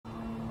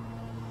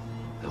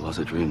was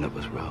a dream that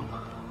was Rome.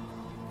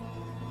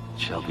 It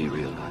shall be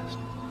realized.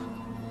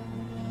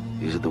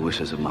 These are the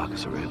wishes of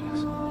Marcus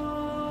Aurelius.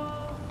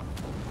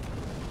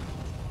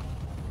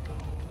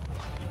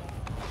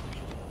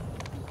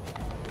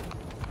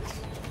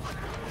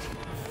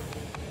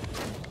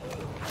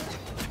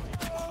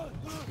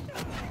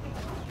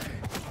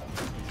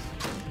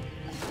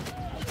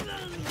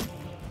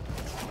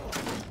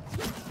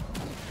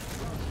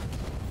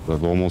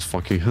 That almost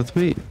fucking hit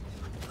me.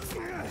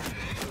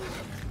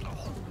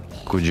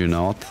 Could you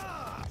not?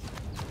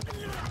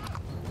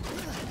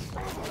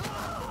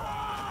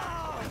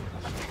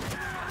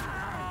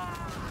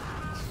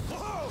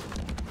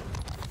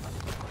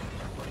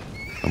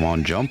 Come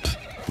on, jump.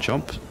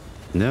 Jump.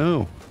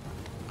 No.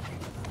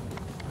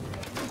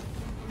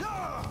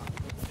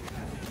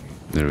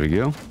 There we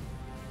go.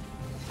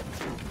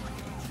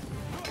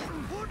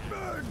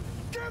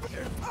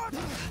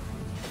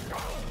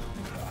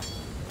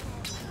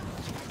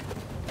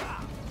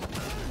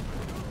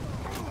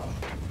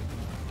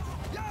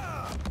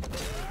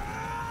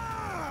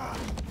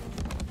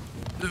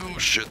 Oh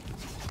shit.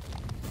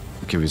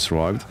 Okay, we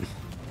survived.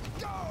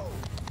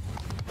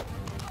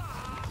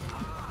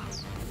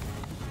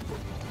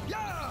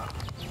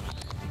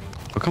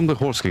 How come the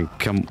horse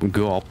can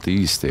go up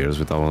these stairs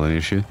without an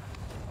issue?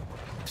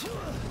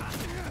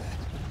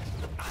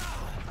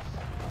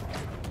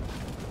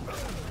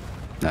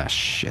 Ah,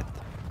 shit.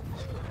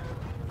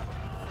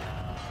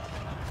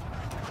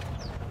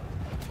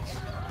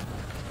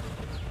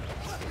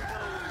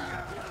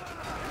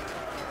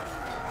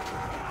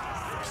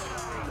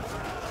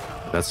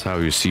 That's how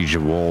you siege a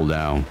wall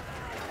down.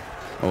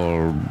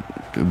 Or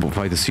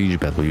fight a siege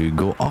battle. You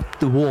go up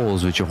the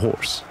walls with your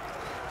horse.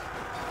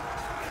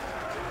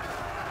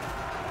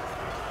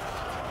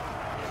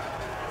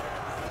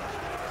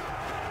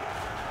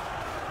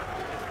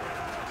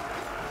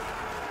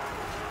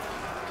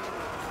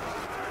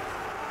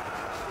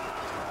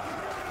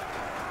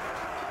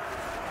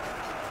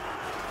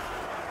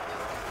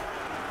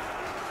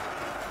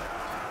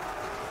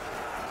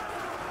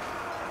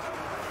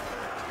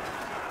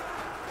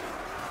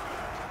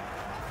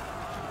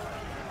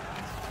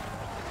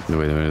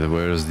 Wait a minute,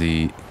 where's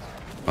the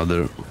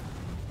other...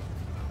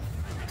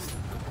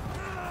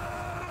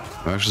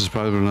 I'm actually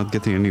surprised we're not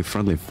getting any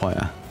friendly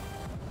fire.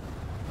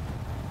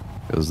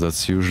 Because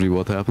that's usually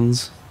what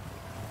happens.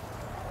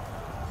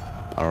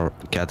 Our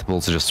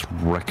catapults just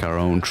wreck our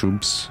own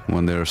troops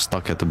when they're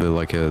stuck at the bit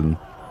like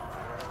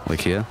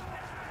here.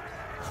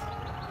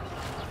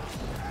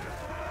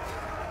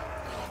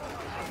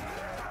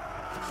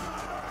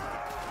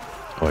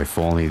 Oh, if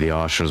only the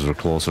archers were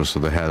closer so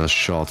they had a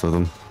shot at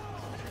them.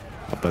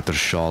 A better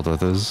shot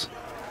at us.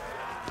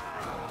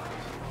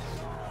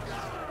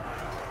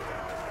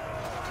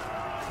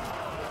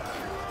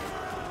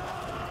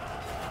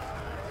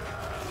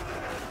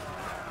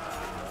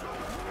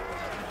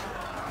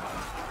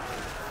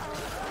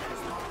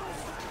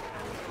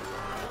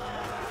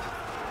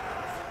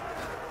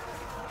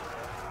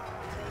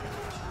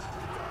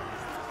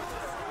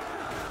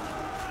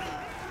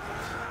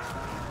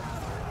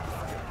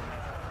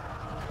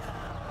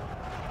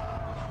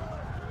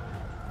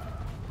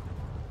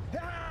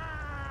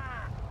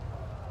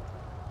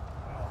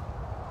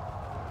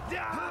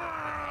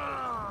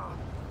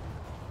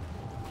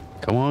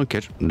 Come on,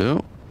 catch.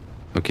 No.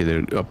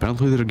 Okay,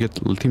 apparently they're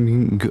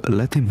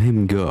letting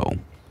him go.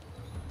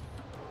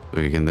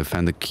 So we can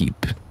defend the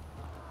keep.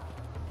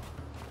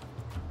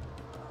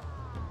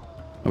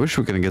 I wish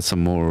we can get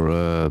some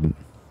more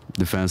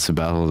defensive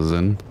battles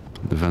in.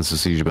 Defensive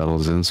siege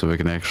battles in, so we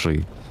can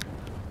actually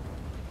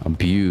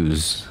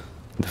abuse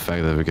the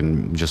fact that we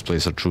can just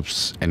place our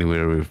troops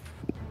anywhere we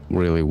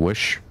really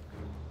wish.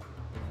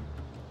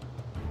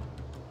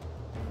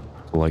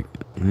 Like,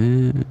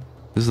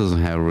 this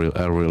doesn't have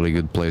a really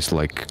good place to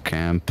like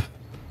camp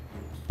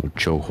or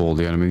chokehold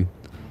the enemy.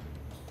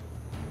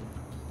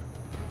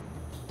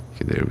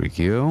 Okay, there we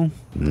go.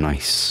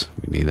 Nice.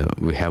 We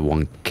have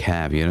one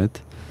cav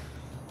unit.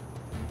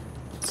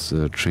 It's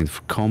trained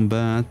for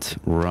combat,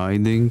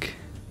 riding,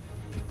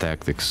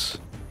 tactics.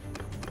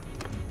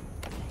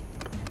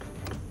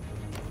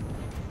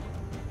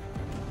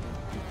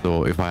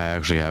 So if I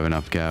actually have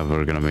enough cav,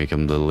 we're gonna make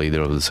him the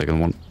leader of the second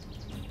one.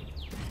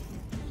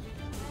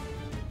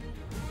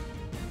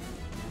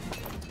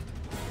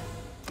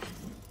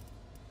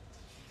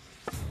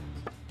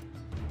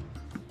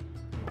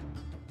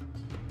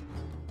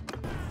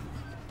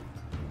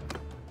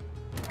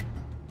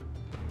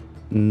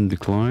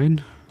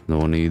 Decline. No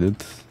one need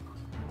it.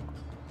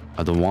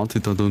 I don't want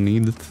it, I don't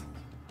need it.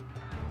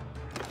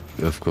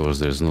 Of course,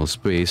 there's no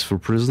space for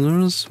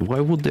prisoners. Why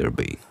would there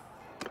be?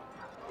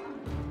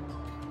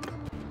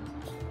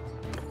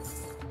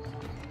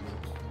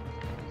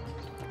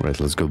 Right,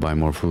 let's go buy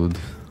more food.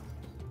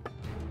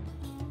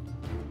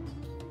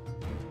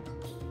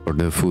 Or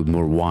no food,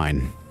 more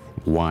wine.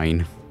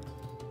 Wine.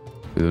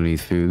 We don't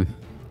need food.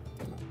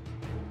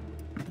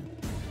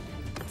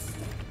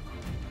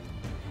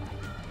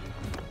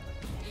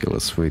 Okay,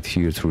 let's wait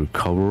here to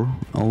recover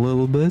a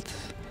little bit.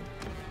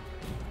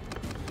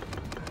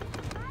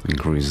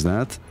 Increase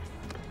that.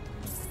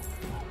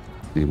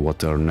 See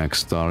what our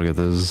next target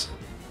is.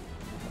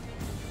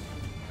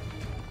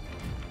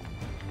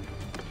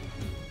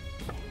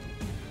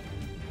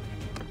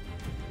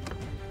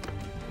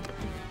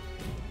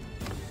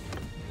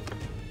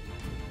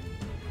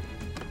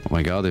 Oh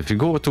my god, if you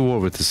go to war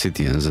with the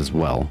Scythians as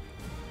well,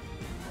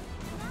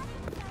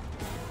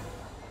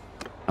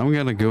 I'm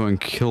gonna go and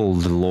kill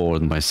the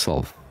Lord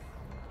myself.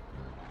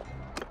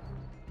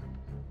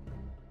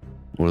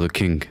 Or the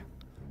king.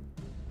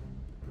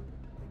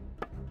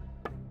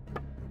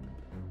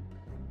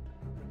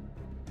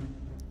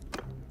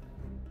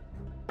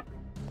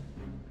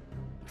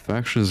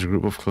 Faction is a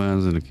group of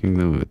clans in the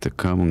kingdom with a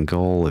common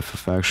goal. If a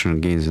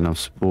faction gains enough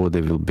support,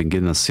 they will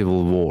begin a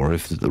civil war.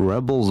 If the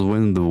rebels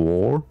win the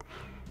war,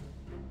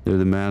 their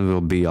demand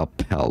will be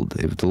upheld.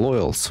 If the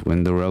loyals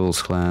win, the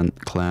rebels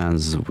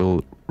clans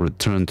will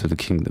return to the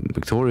kingdom.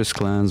 Victorious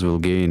clans will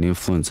gain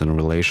influence and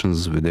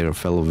relations with their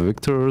fellow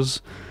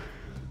victors.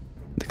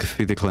 The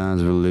defeated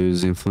clans will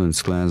lose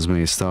influence. Clans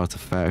may start a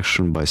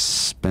faction by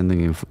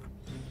spending influence.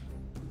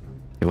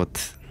 Yeah,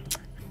 what?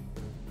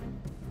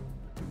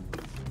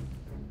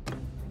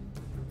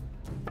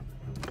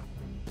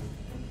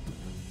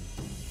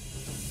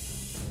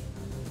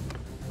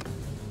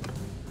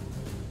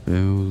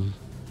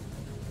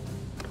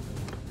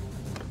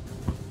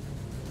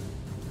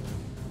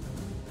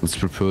 Let's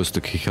propose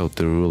to kick out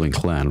the ruling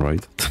clan,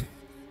 right?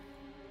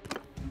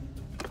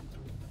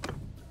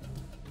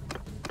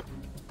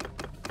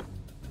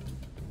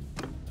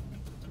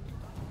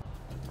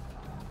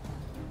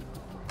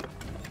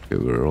 Okay,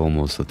 we're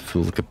almost at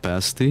full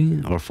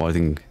capacity. Our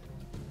fighting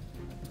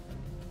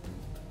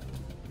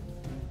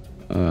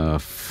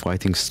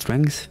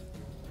strength.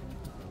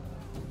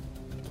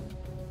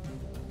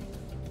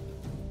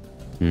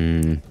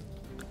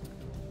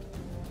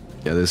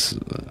 Yeah, this...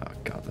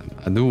 God,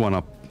 I do want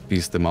to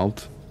piece them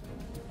out.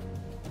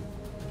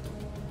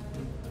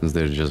 Since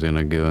they're just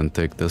gonna go and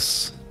take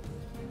this.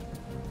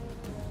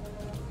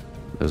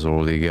 There's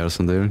already a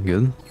garrison there,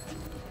 good.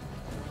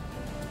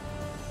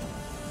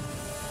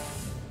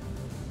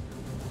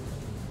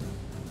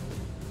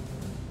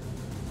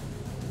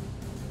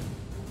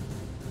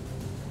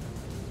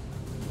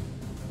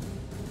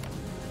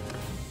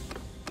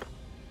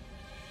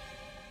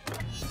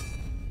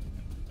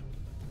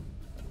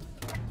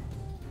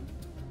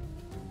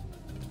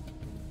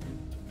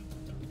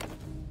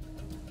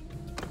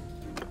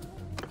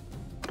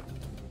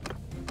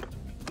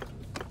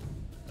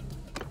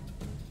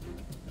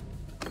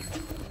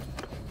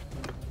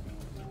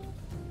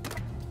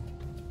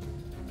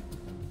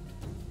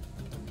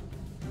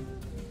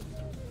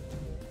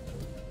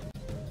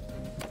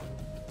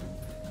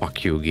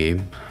 Fuck you,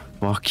 game.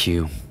 Fuck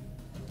you.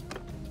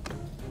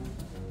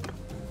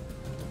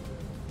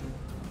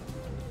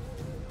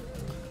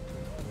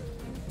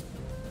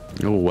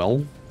 Oh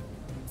well.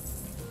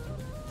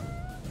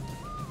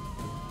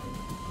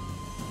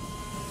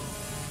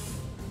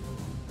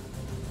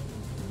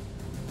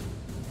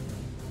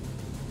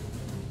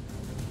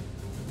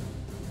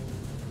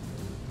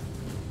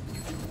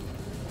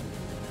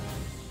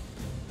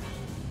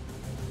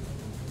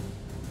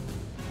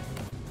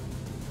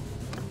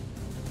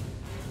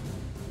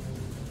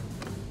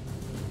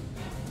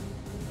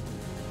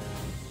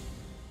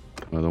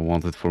 I don't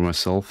want it for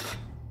myself.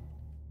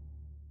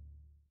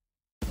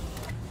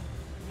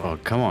 Oh,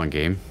 come on,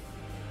 game.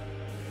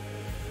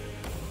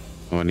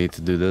 Oh, I need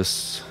to do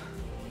this.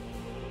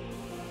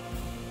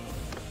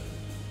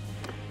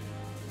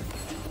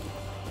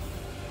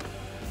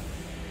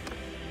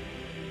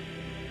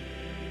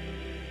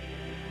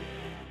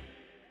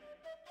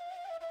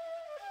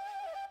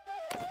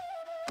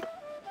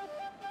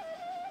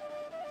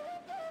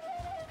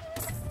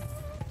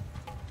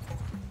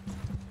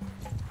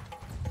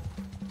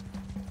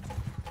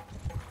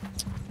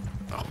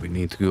 We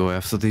need to go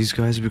after these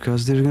guys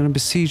because they're gonna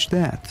besiege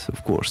that,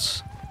 of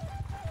course.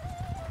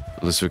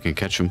 Unless we can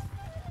catch them.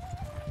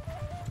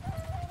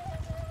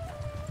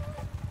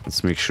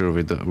 Let's make sure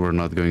we're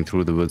not going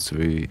through the woods.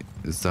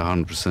 It's the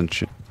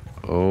 100%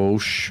 oh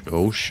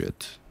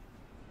shit.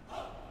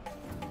 Well,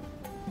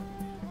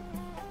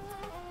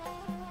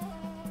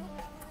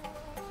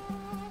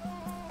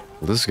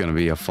 this is gonna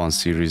be a fun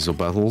series of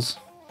battles.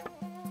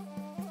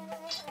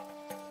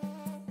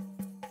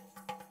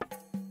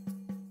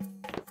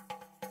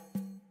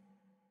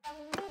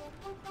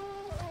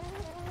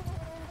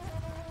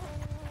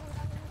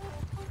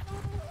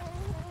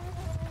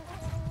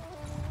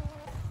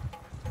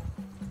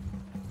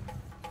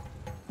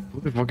 It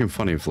would be fucking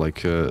funny if,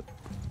 like, you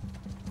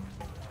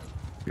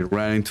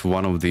ran into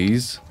one of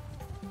these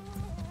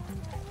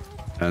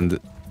and...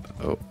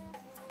 Oh.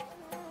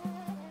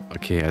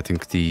 Okay, I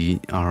think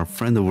our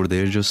friend over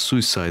there just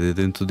suicided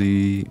into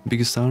the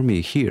biggest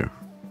army here.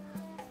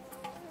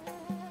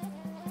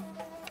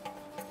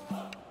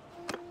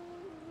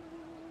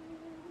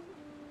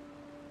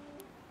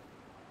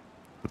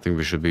 I think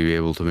we should be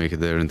able to make it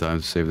there in time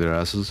to save their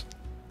asses.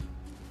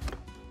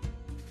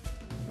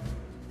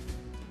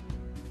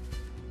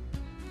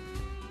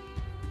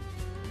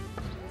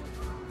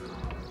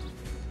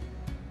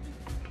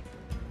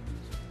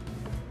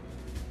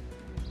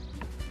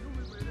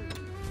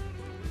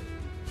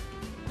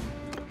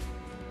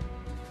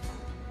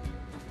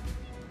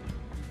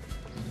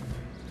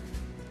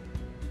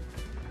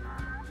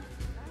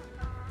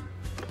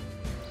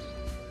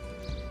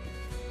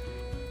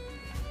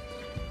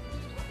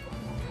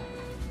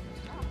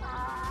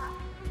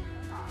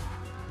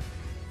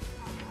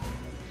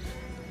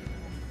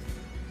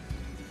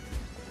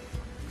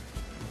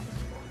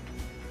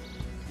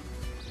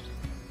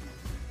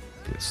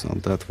 It's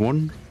not that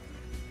one.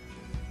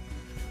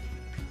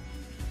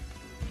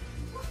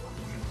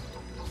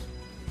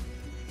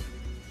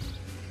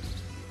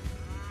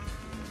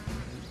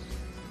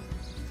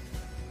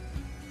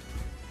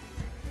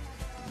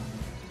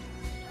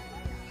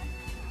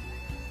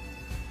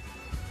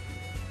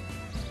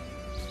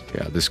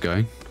 Yeah, this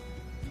guy.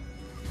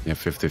 Yeah,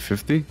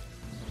 50-50.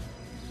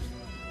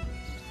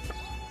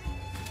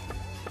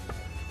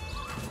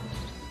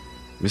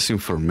 Missing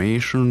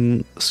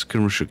formation,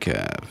 skirmisher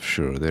cav.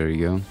 Sure, there you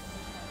go.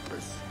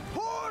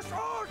 Horse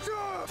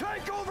Archer!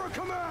 Take over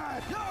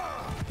command!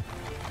 Yeah!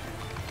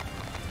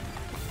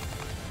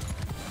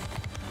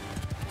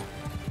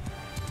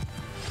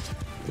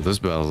 This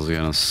battle's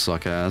gonna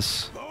suck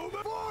ass.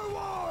 Moving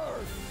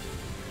forward!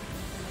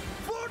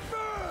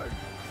 Footmen!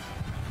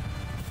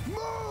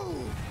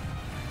 Move!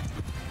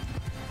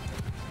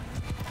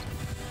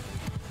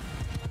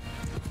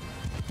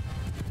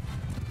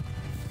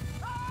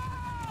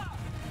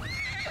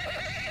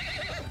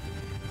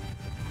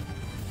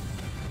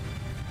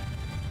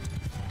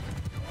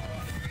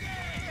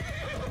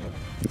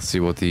 Let's see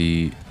what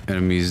the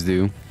enemies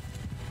do.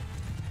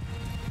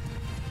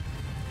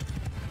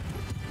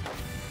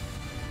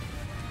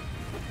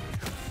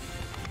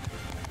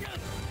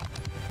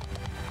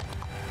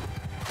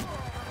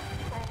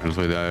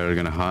 Apparently they are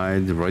gonna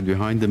hide right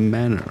behind the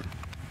manor.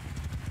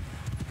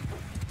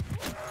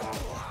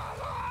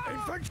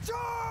 Infantry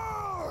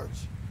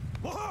charge!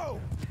 Whoa!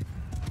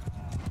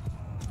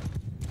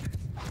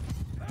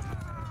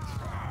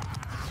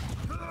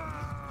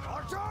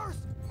 Archers!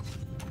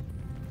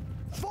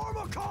 Form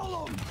a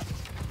column!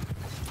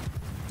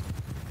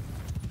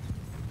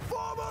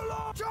 Form a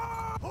line!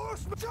 Charge!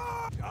 Horseman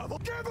charge! I will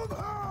give them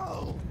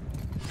hell!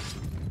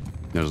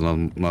 There's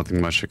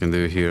nothing much I can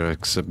do here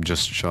except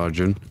just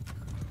charging.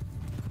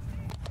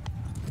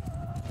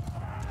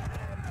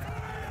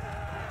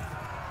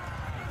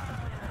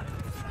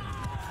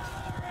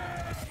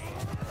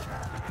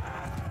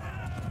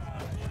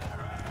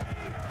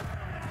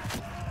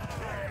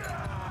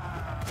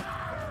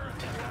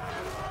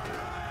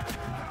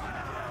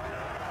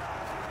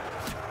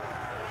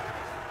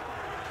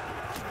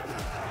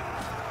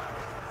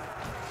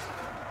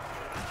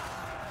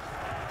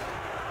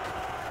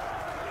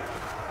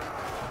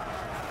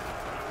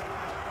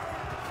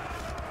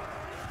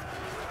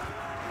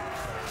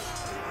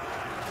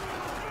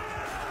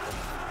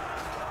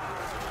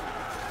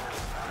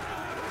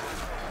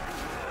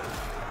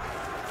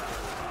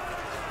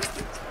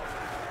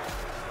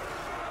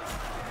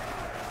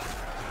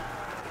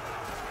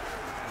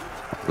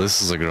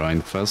 This is a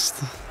grind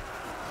fest.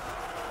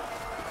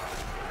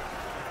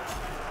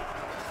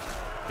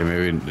 Okay,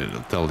 maybe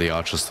tell the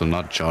archers to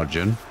not charge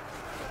in.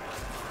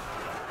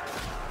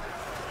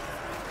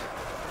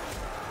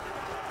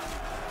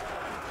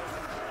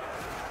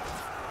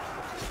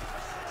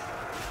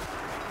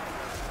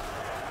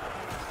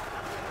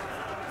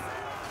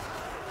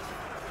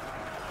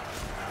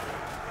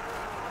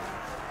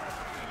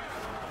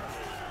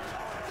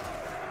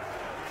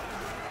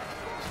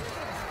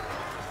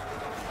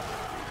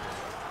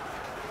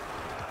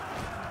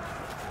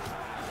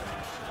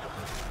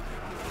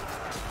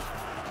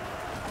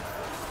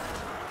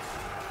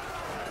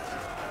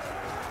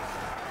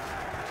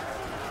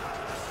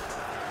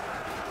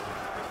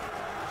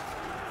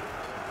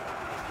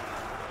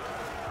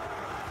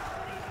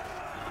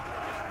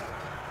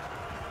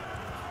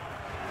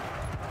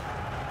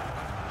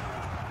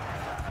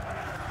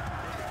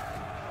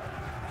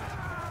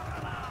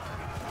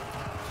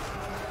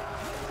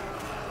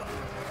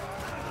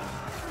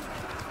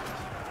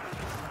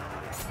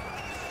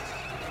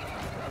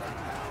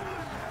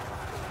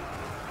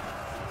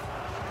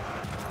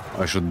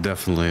 I should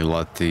definitely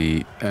let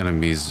the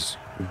enemies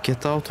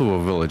get out of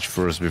a village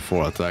first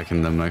before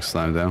attacking them next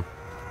time, though.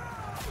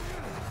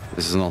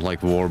 This is not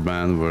like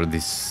Warband, where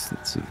these,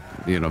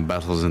 you know,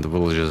 battles in the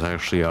villages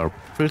actually are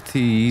pretty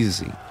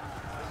easy.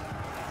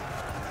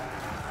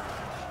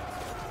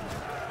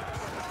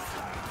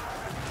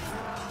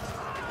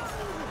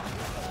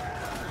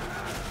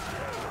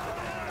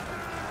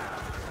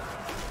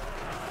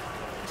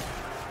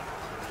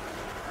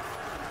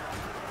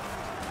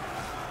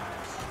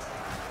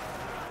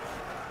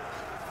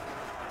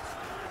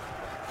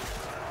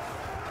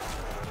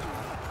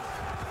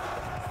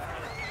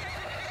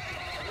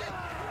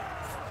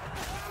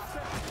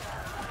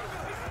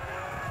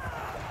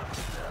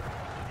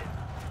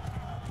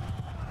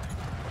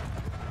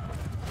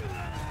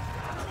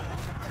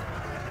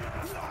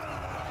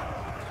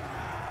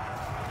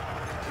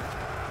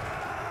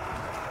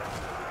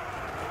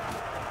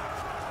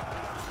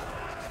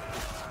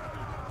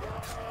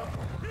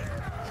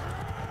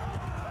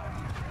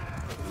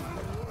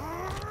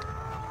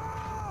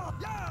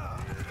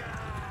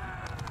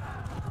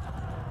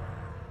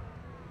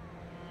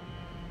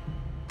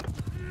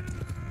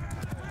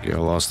 Yeah, I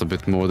lost a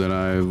bit more than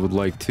I would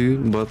like to,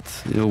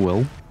 but oh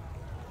well.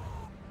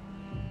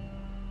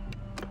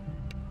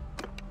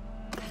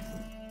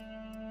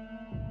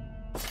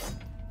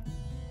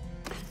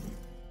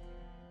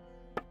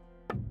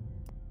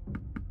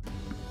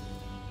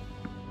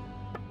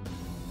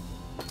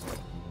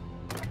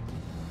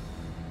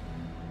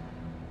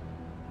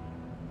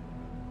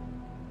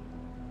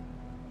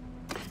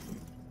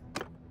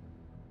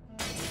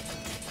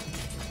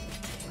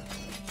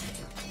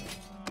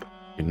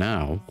 Okay,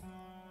 now,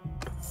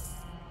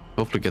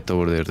 hopefully get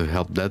over there to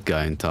help that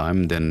guy in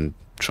time, then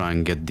try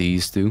and get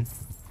these two.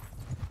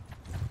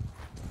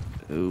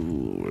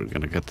 Oh, we're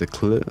gonna get the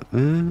clip.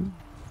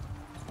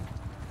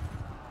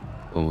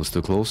 Almost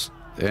too close.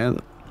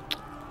 And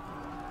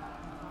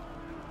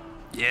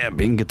yeah,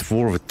 being at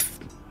war with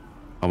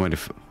how many?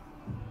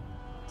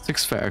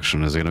 Six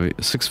faction is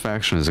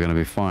gonna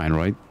be fine,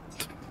 right?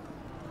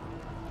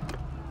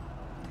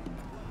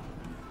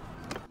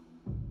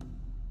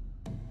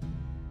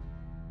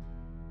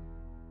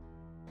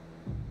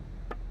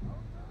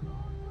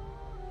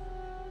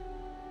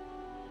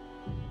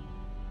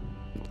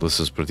 This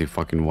is pretty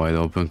fucking wide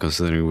open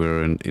considering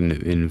we're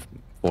in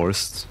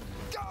forests.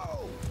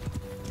 Go!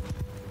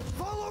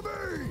 Follow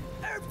me!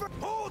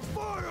 Hold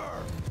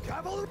fire!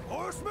 Cavalry!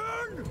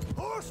 Horsemen!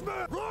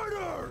 Horsemen!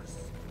 Riders!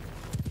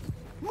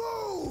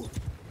 Move!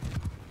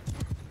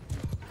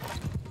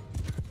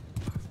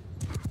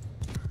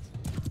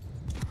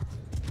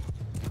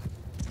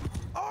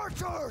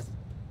 Archers!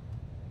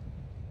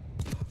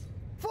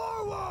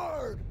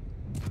 Forward!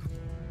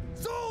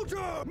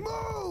 Soldier!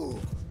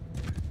 Move!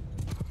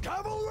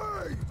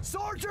 Cavalry!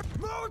 Sergeant!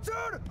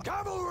 Mounted!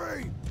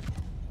 Cavalry!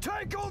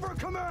 Take over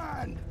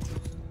command!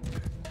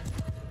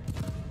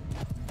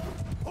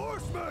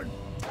 Horsemen!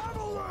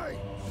 Cavalry!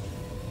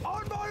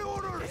 On my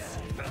orders!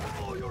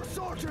 Follow your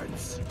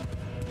sergeants!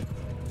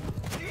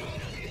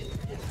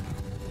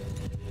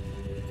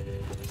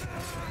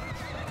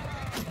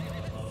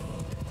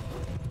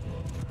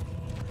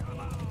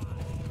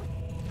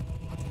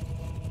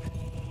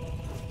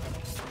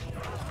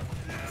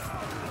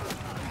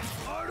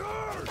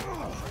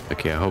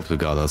 Okay, I hope to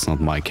God that's not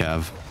my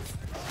cav.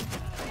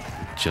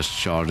 Just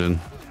charging.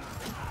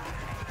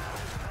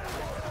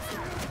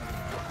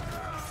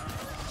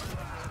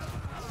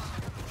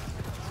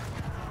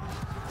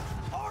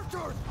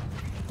 Archers!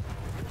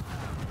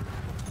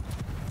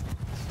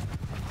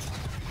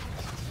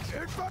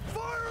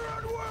 Fire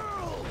at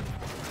will!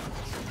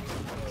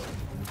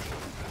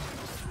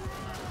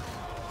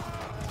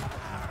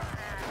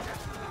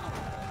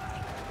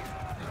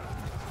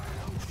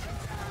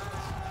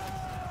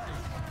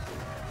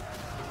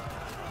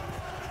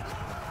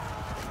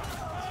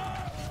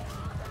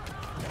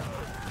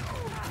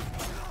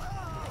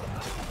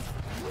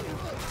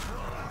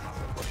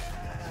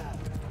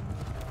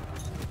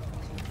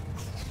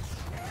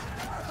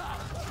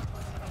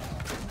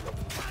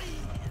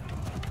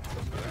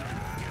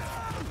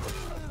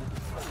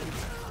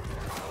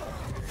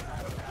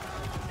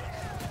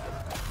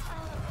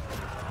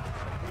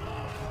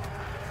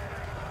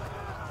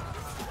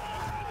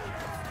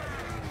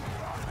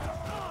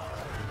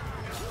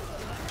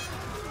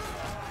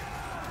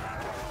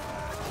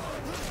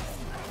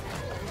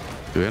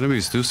 The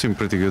enemies do seem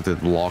pretty good at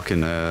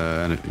blocking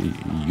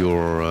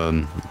your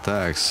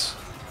attacks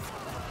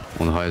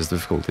on the highest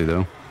difficulty,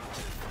 though.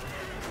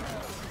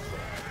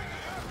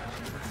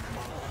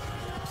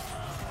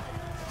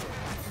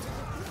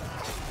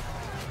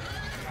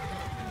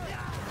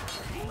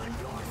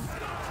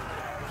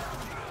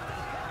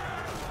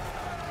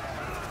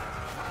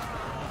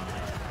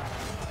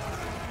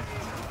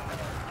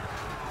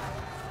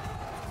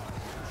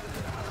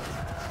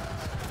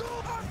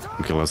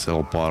 Okay, let's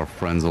help our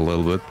friends a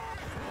little bit.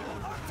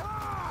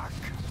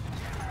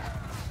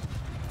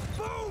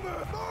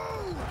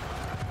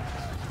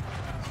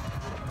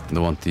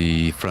 Don't want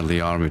the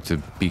friendly army to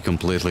be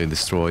completely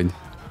destroyed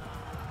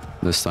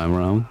this time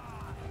around.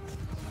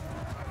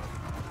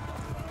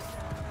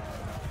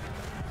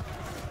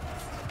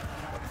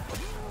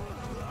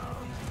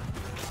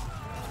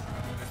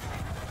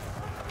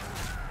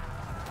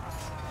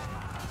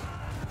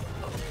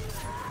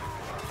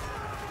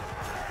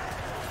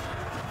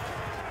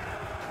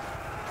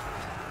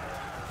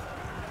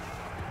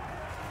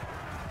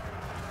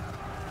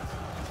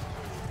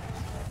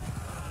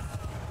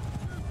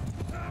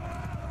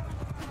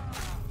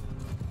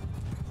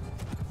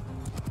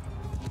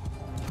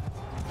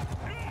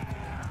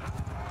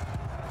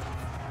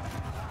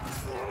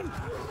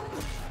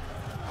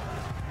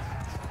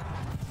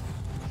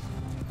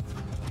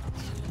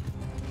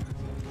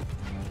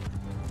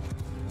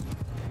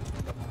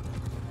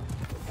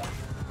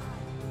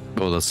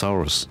 Oh, that's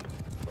ours.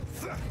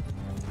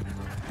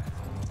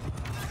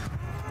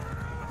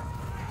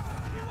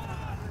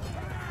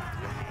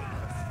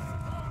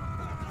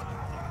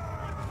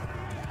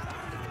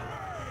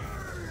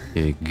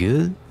 Okay,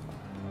 good.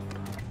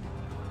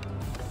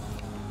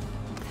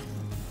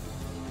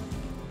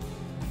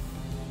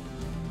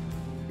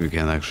 We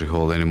can't actually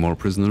hold any more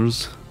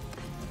prisoners.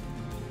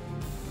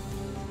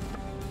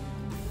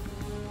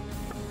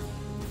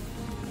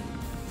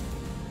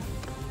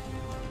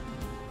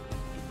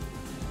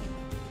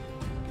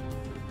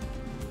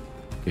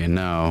 Okay,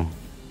 now,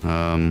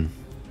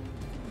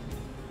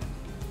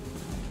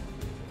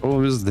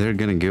 problem is they're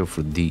gonna go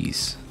for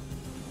these.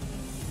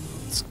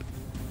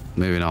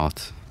 Maybe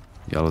not.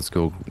 Yeah, let's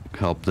go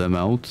help them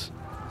out.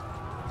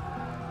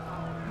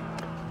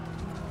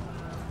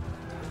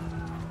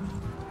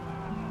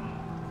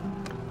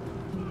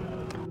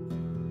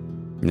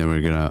 Then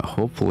we're gonna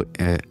hopefully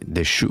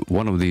they should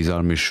one of these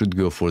armies should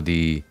go for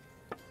the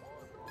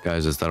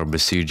guys that are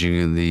besieging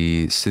in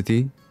the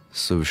city,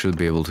 so we should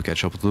be able to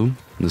catch up to them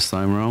this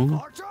time around.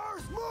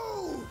 Archers,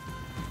 move!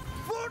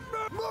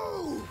 Footmen,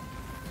 move!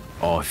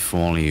 Oh, if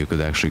only you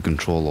could actually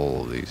control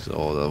all of these.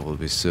 Oh, that would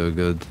be so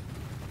good.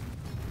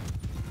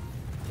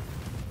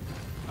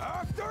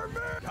 After me!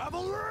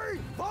 Cavalry!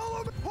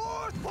 Follow me!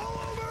 Horse,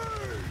 follow me!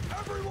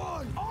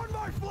 Everyone, on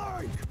my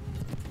flank!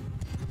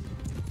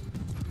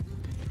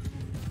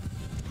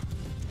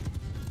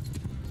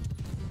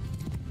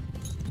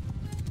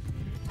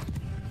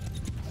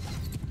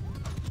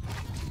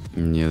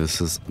 Yeah,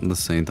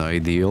 this ain't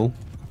ideal.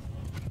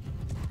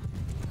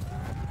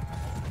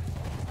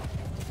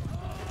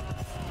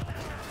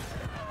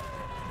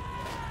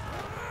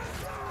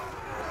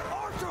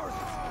 Archers!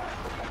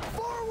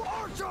 Forward,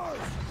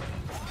 archers!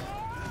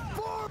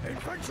 Forward!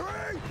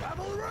 Infantry!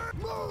 Cavalry!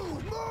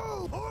 Move!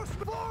 Move! Horse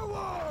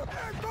forward!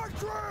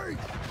 Infantry!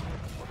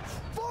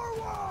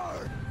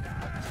 Forward!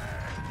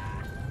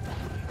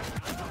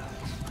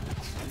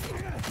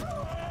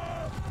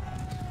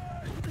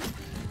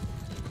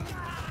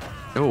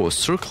 Oh, a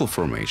circle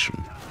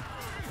formation.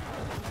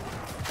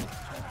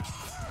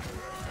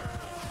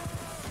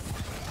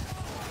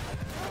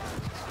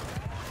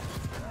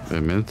 Wait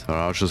a minute, our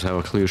archers have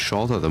a clear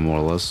shot at them more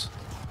or less.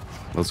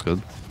 That's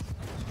good.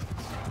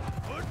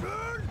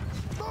 Footmen,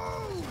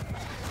 move!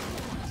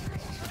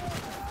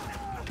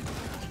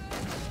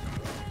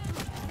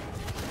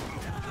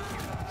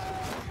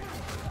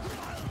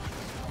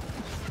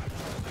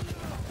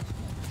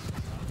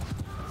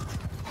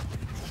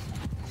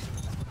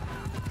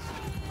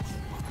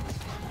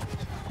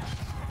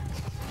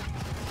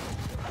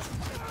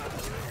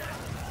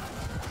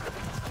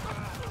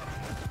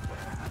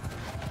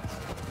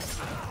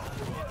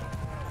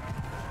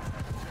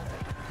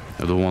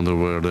 I don't wonder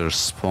where their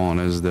spawn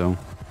is though.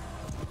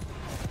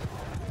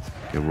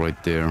 Okay,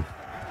 right there.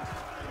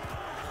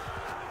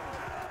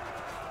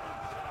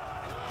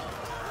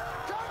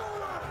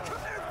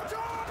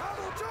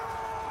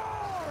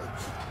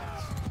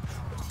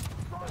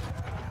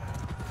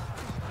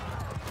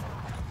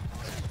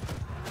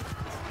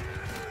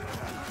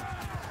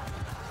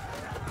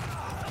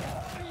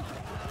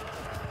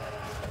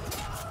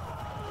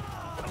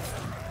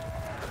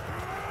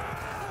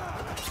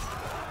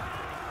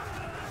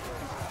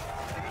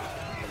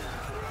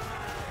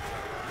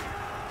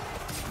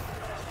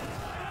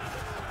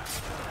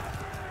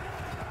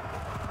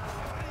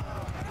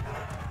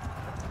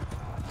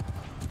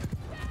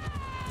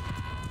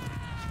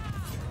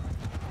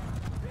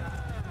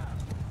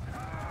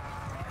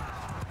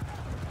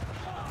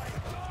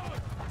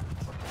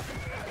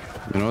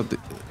 You know what?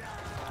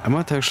 I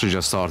might actually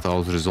just start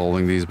out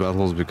resolving these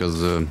battles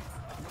because, I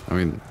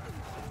mean,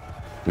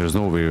 there's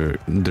no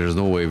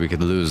way we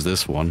can lose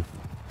this one,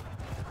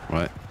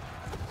 right?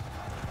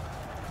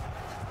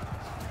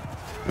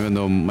 Even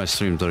though my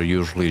streams are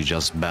usually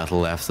just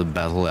battle after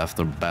battle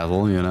after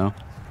battle, you know.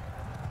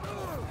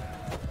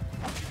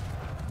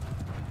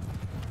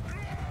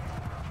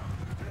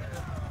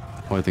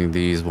 Fighting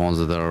these ones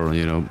that are,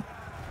 you know,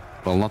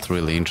 well, not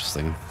really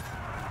interesting.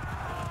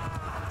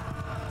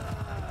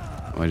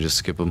 I just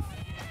skip them.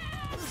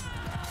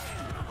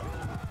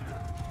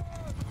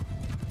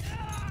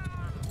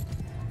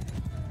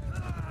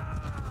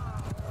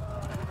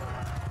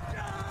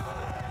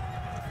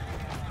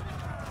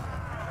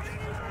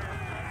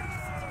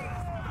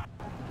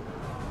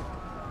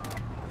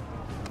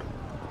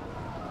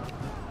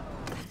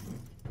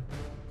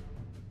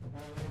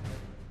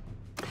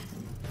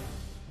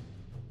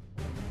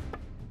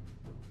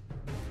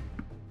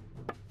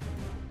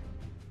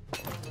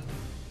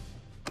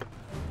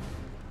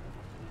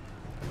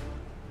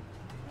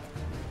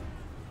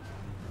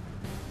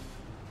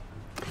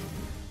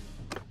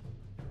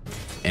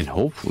 And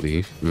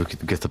hopefully we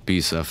could get a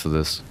piece after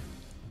this.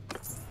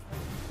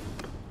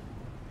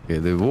 Okay,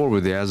 the war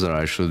with the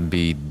Azari should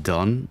be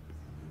done.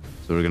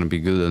 So we're gonna be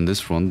good on this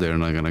front. They're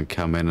not gonna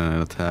come in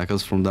and attack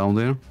us from down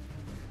there.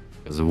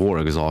 Because the war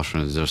exhaustion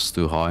is just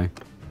too high.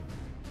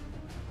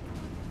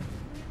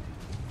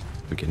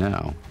 Okay,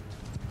 now.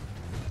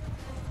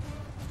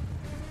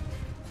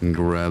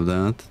 Grab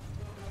that.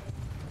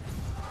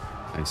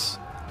 Nice.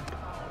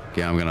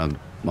 Okay, I'm gonna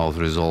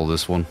auto-resolve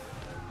this one.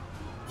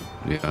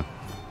 Yeah.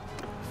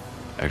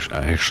 Actually,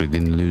 I actually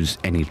didn't lose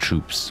any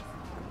troops.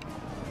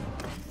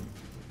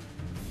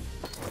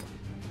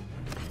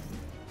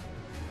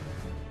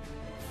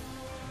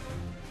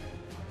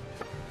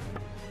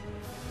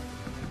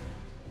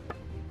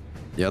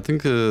 Yeah, I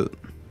think you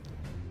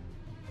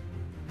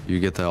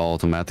get the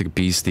automatic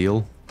peace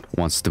deal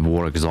once the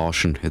war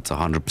exhaustion hits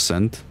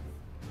 100%.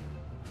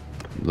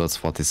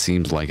 That's what it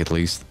seems like, at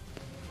least.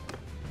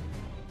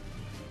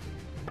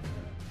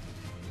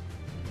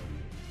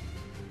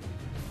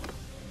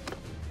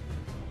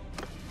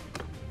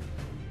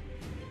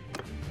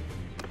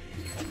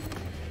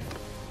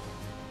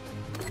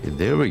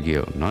 There we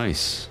go,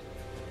 nice.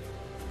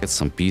 Get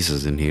some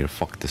pieces in here,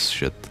 fuck this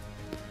shit.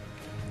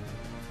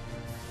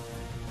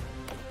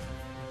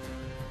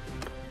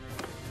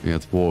 We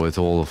at war with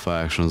all the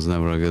factions,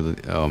 never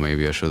good. Oh,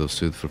 maybe I should have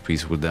sued for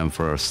peace with them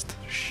first.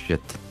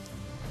 Shit.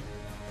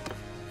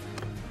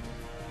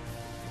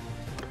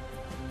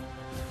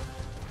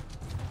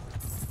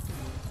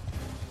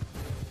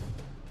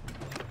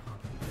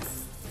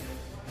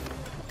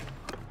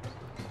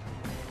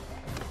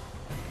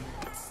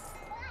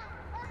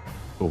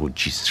 Oh,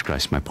 Jesus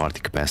Christ, my party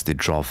capacity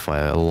dropped by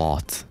a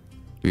lot.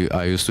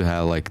 I used to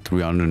have like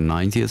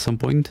 390 at some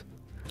point.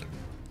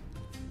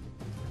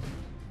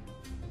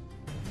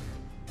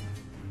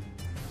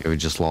 Yeah, we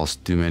just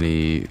lost too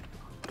many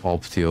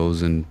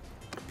Optios and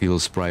Field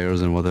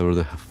Sprayers and whatever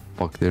the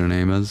fuck their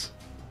name is.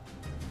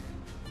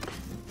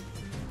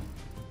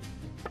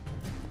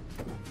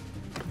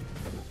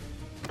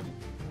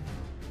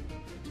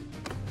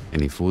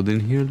 Any food in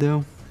here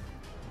though?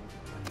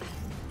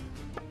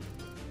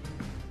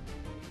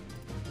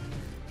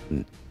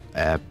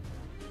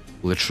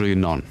 Literally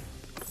none.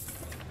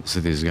 The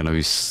city is gonna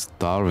be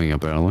starving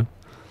apparently.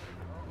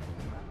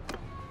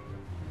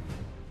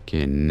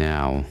 Okay,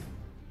 now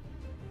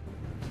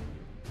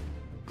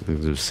I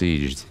think they're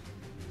besieged.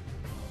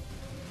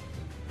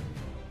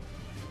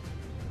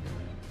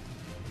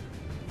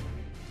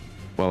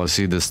 Well, I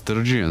see the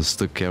Sturgians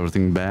took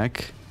everything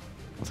back.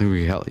 I think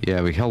we held,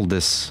 yeah, we held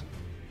this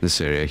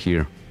area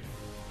here.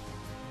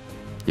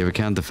 Yeah, we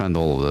can't defend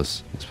all of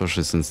this,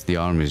 especially since the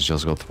armies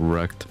just got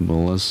wrecked, more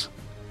or less.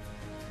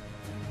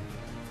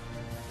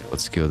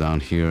 Let's go down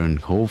here and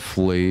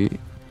hopefully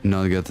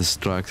not get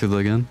distracted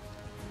again.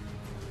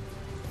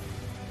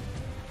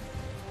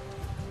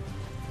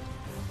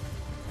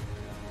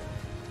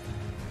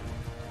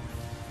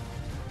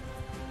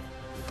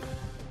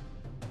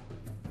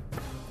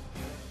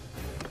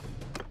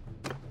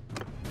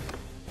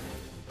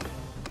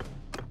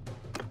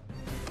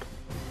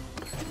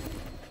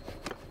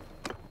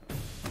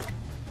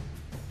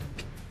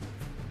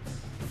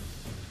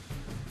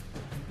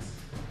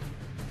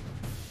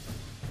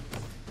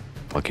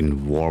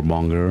 Fucking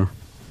warmonger.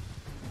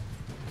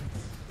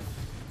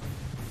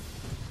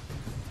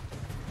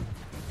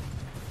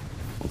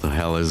 What the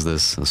hell is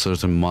this? A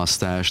certain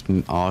mustached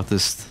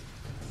artist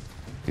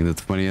in the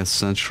 20th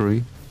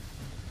century?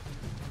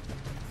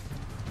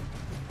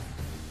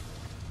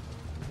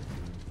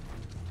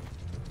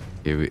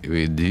 Yeah,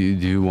 we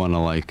do want to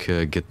like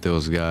get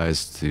those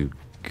guys to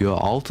go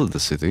out of the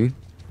city.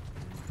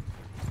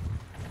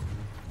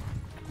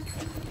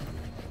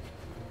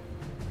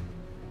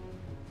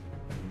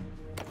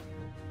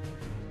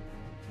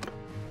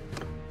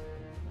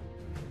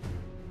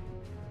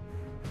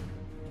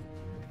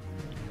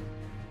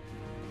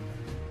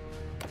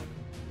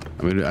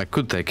 I mean, I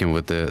could take him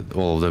with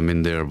all of them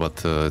in there,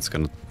 but it's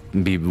gonna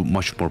be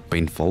much more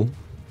painful.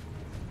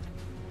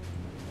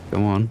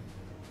 Come on.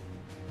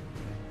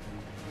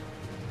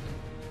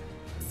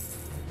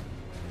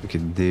 Okay,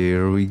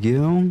 there we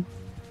go.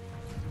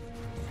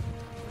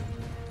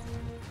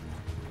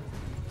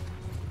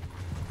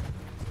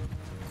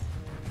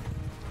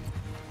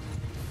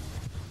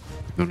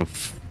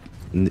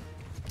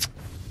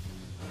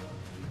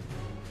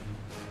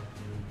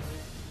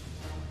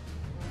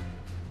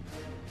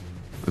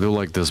 I do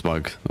like this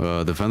bug.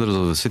 Defenders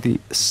of the city,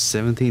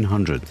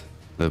 1700,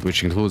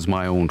 which includes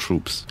my own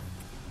troops.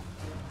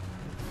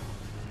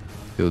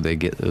 Do they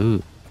get...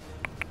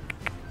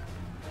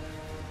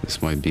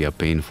 This might be a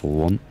painful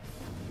one.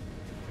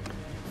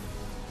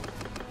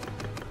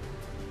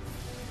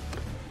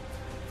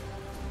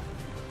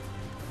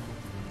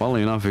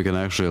 Funnily enough, you can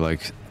actually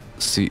like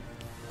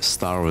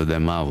starve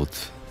them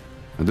out.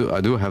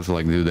 I do have to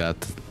like do that.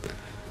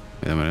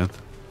 Wait a minute.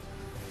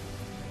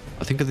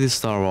 I think I did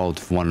starve out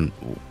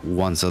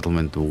one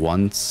settlement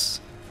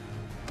once.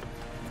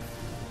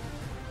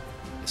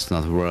 It's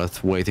not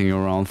worth waiting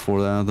around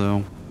for that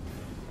though.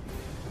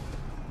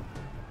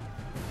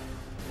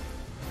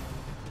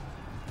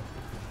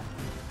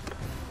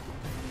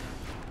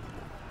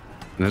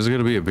 There's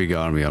gonna be a big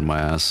army on my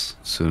ass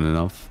soon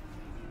enough.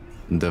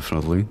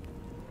 Definitely.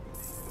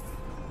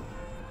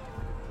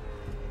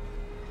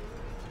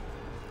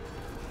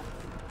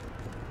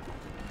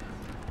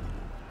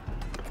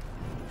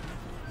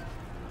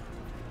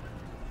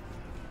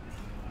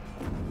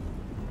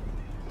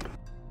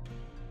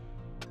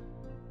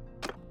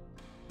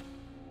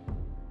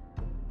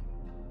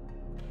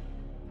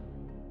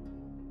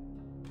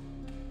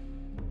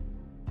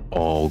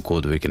 Oh,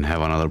 good, we can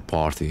have another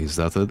party. Is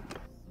that it?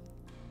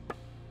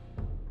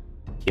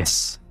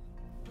 Yes.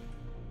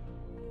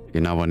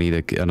 Okay, now I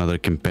need another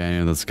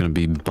companion that's gonna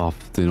be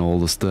buffed in all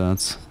the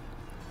stats.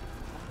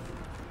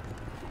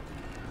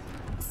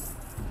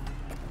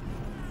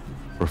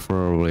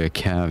 Preferably a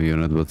cav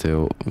unit, but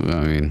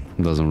I mean,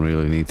 doesn't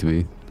really need to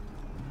be.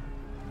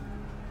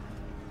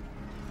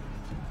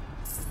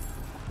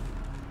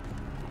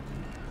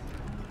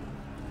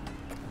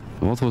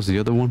 What was the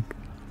other one?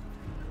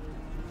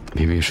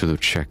 Maybe I should have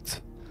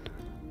checked.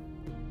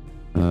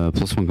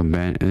 +1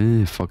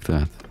 companion. Fuck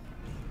that.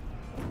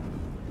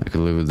 I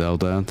could live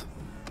without that.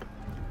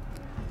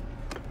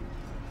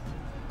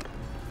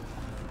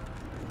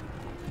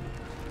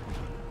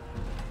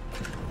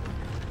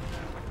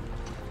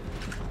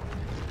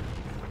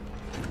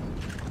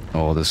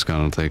 Oh, this is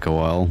gonna take a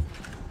while.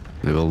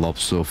 They build up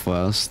so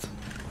fast.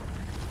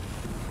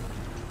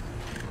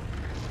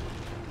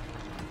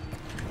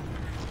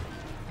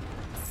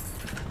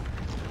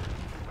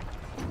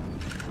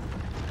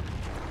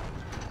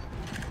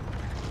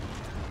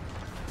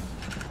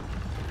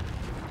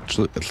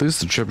 At least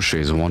the trebuchet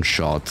is one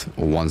shot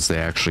once they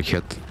actually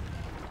hit.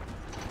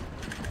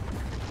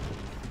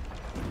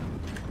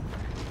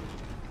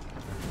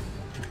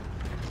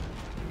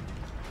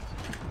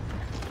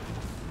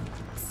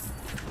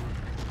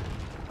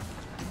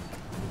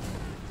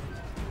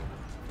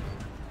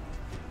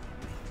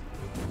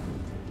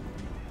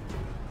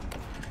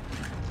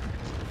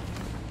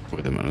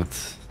 Wait a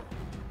minute.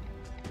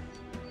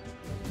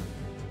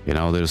 You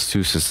know, there's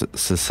two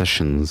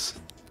secessions.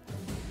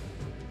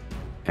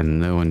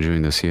 And no one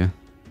doing this here.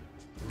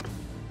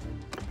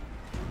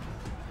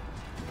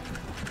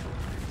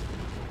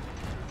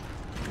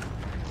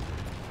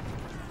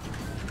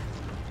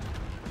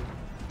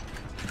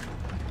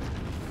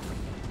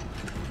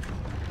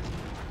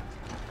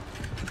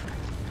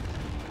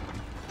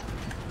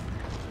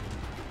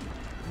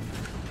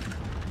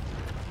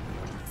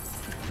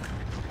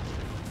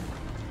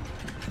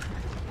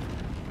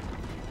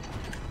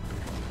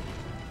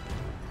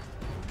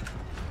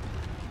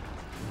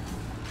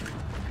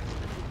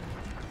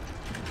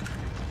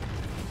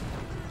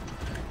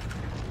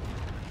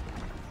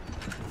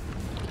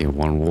 Okay,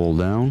 one wall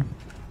down.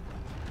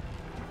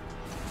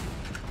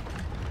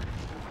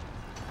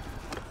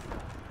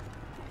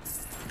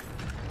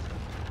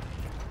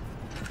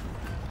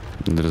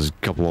 And there's a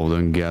couple of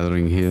them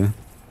gathering here.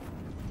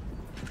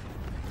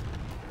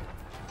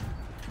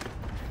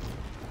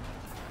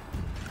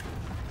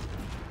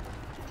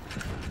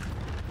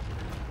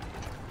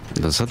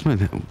 Does that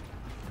mean...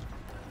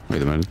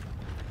 Wait a minute.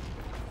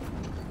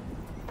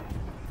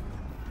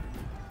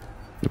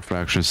 The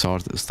fraction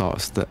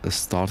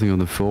starting on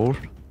the floor?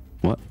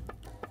 What?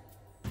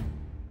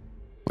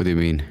 What do you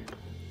mean?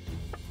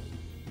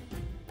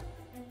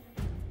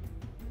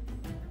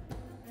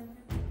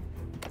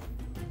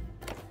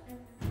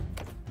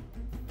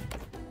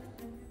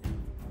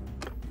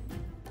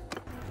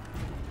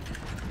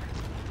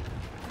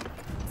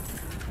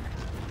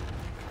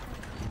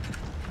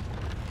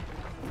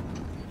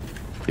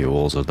 The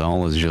walls are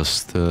down, let's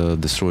just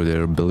destroy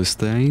their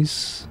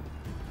ballistas.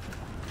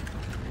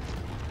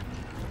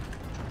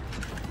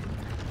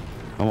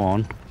 Come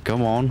on,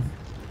 come on.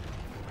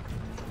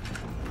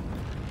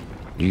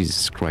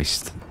 Jesus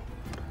Christ.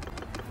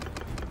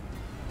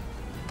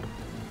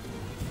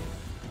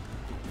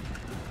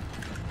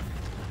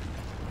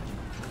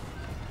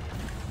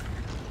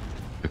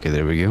 Okay,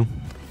 there we go.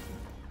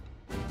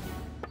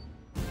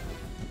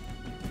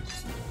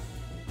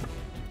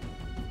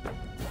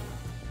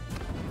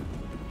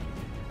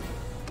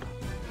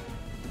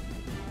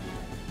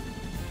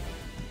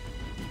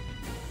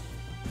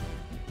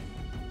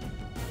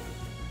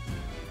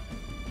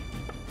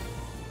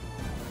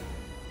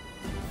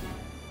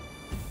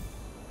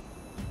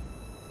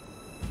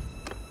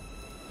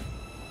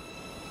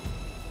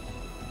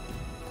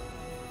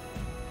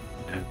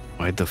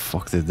 Why the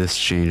fuck did this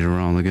change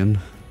around again?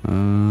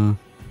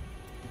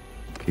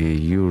 Okay,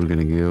 you're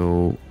gonna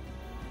go...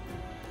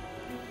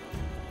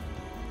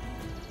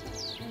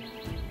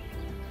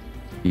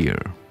 here.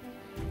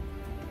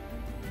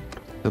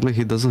 Sadly,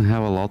 he doesn't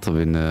have a lot of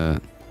in...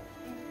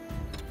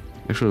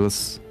 Actually,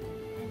 let's...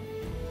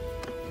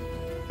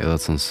 Yeah,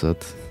 that's on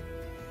set.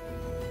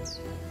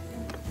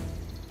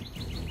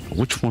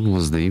 Which one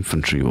was the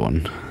infantry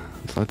one?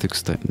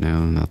 Athletics...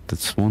 No, not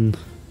this one.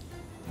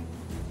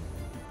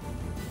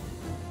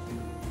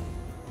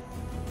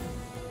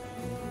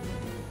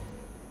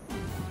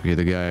 Okay,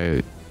 the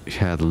guy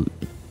had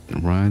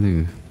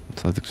riding,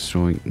 athletics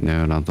throwing.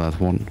 No, not that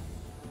one.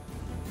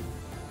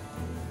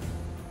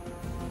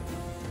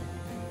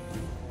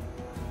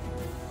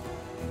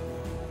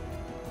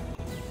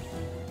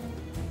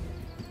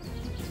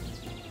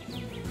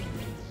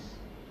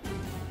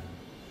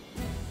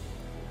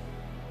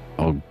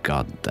 Oh,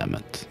 god damn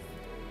it.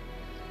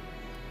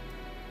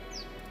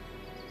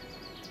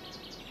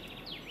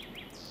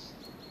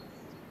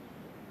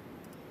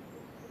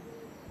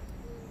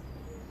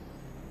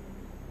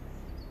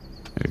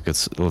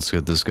 Let's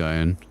get this guy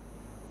in.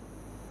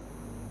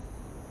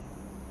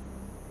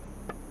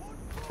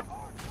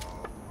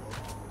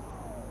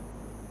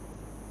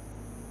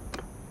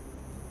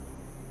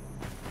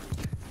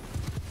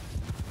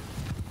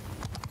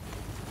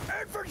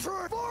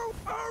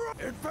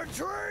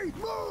 Infantry,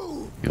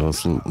 move! Yeah,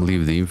 let's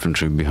leave the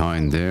infantry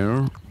behind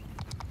there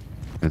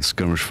and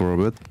skirmish for a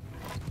bit.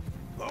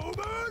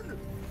 Bowman!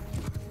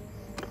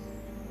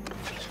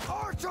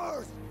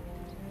 Archers!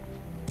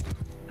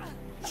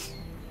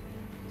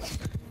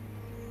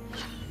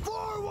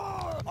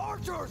 Forward!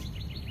 Archers!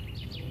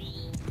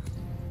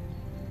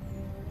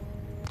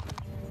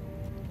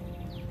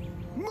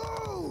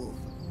 Move!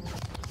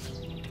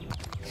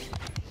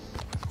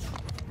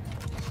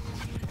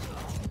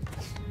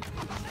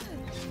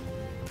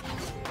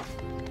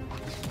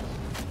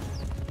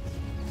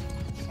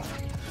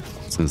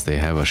 since they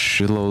have a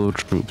shitload of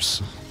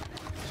troops.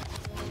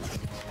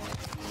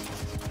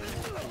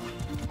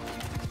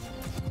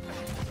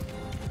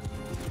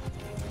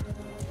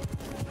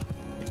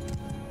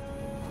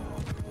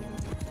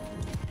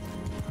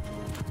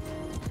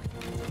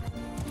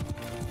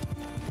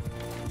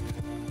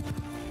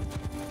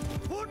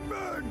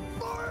 Footmen!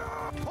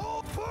 Fire!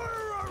 Hold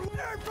fire!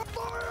 Extra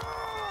fire!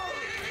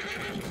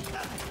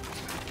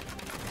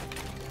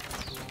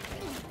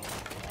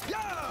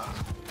 Yeah!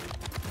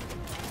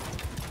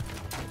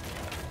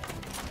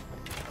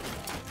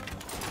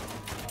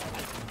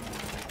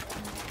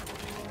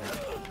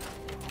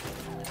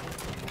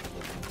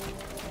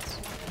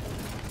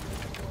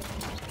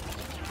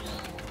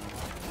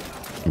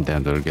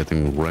 Damn, they're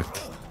getting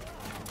wrecked.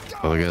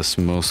 But I guess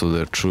most of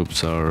their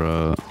troops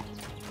are,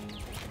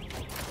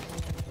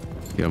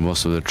 yeah,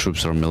 most of their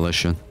troops are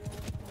militia.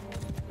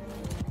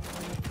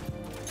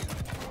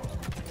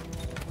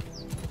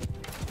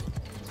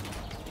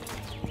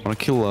 I want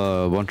to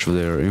kill a bunch of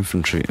their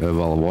infantry,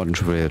 well, a bunch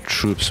of their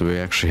troops, so we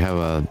actually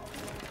have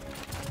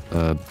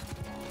a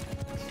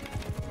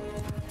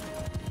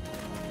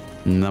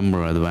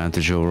number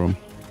advantage over them.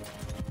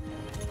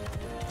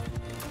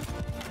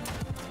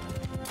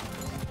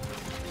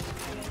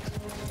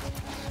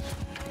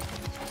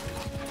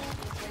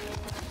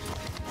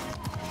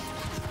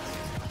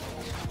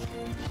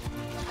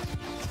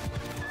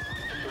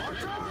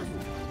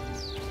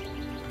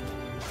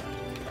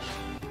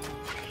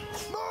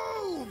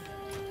 Move!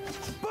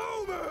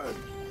 Bowman!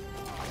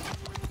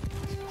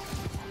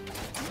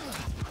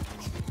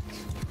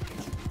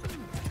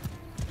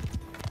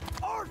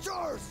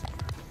 Archers!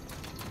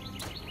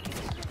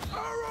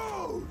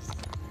 Arrows!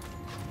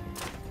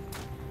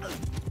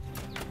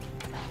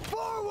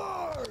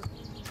 Forward!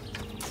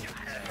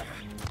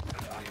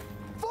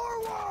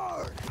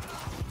 Forward!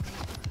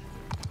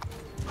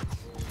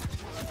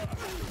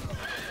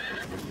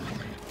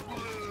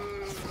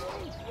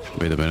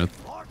 Wait a minute.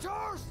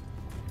 Archers!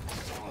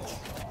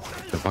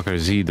 The fuck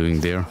is he doing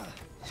there?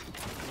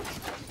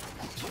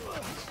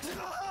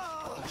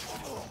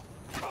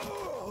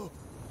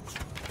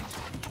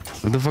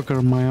 What the fuck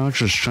are my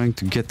archers trying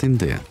to get in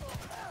there?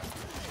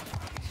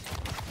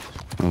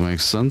 That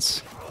makes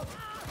sense.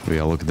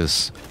 Yeah, look at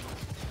this.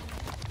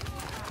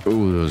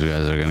 Oh, those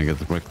guys are gonna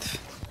get wrecked.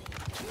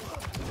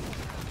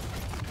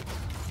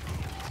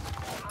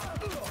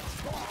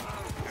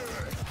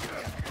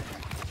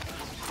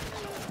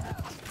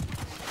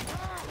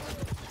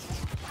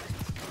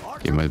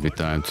 It might be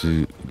time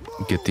to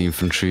get the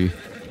infantry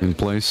in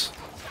place.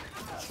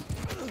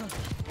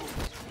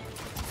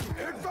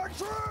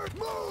 Infantry!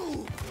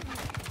 Move!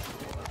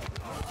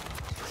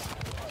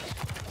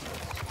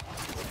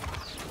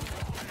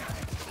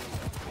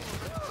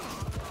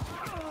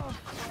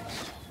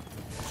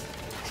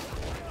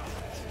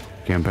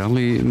 Okay,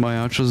 apparently my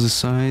archers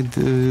decide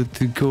to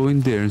go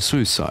in there and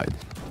suicide.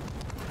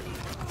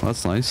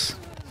 That's nice.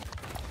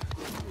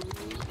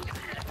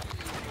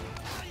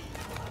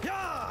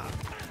 Yeah!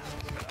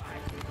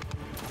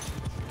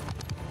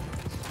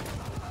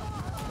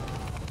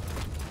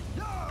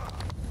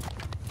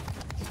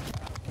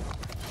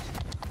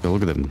 Okay,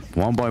 look at them.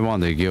 One by one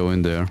they go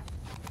in there.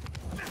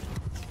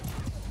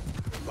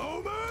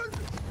 Bowman!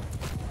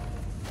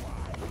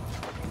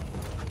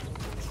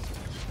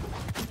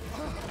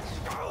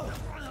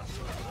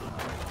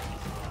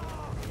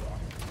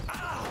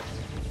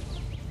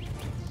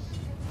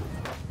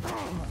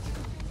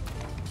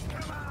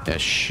 Yeah,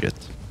 shit.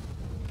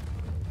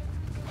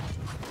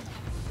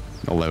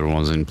 Well,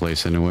 everyone's in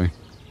place anyway.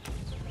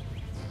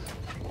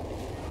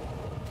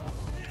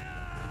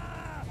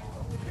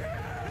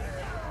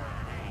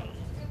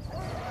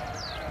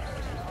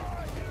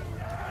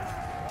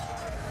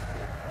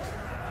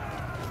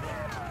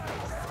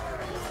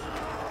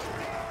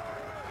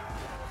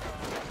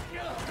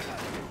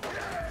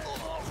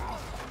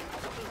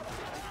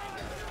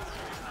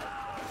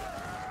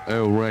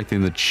 Oh, right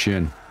in the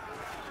chin.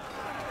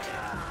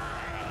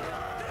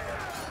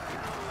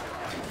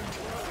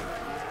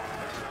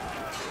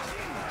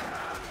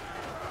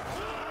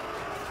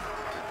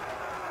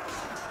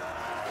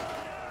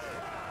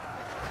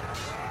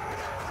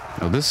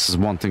 Now, this is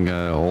one thing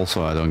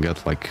also I don't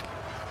get, like...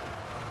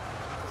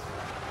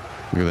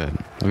 Look at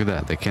that. Look at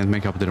that. They can't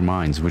make up their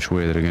minds which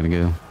way they're gonna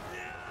go.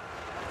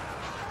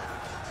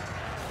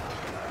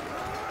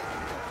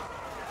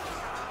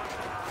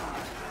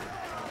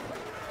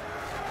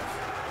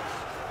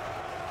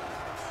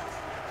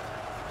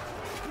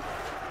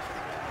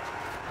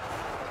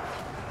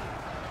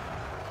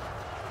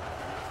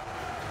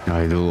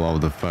 I do love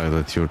the fact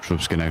that your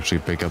troops can actually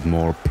pick up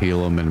more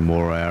pilum and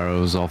more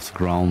arrows off the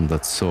ground.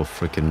 That's so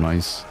freaking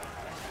nice.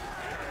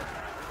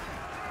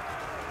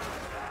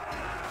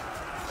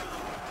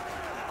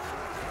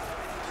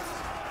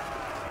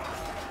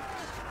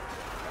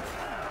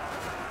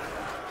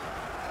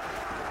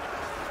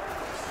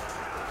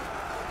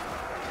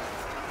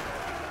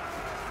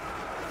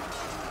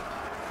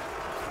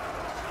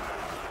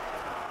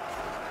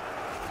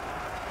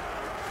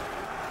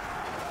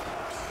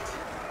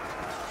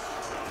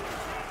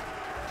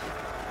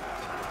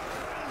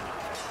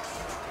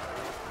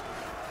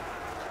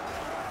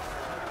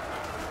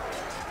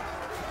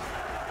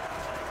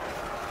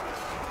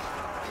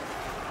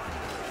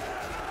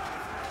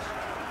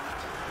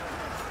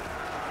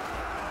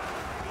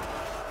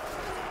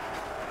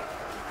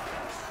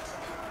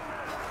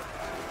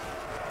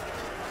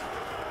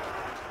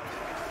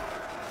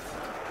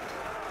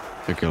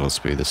 Okay, let's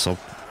speed this up.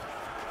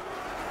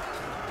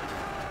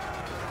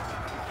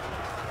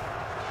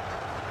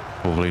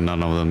 Hopefully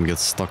none of them get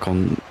stuck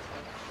on.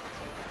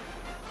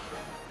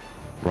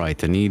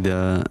 Right, I need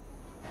okay,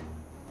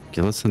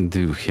 let's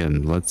undo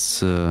him.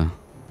 Let's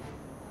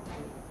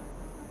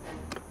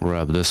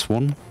grab this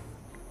one.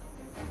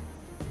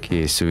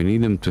 Okay, so we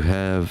need them to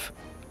have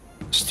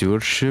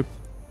stewardship,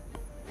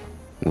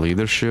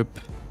 leadership,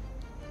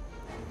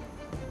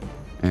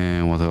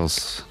 and what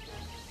else?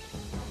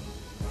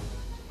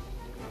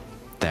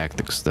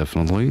 Tactics,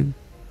 definitely.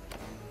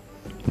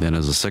 Then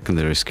as a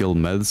secondary skill,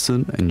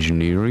 medicine,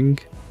 engineering,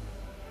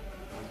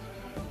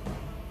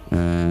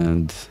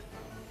 and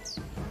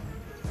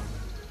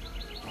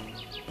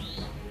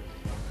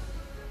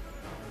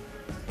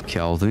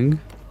scouting.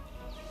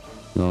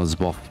 Now let's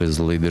buff his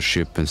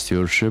leadership and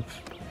stewardship.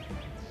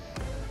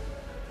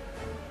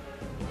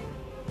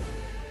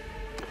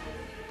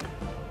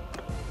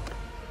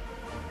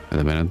 Wait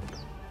a minute.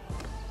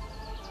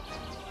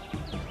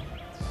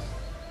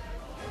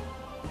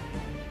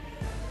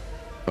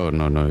 Oh,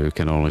 no, you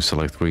can only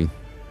select 3.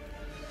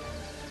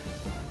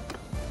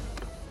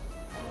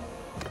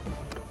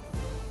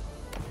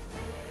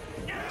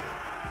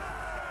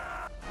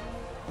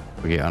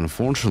 Okay,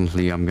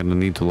 unfortunately, I'm gonna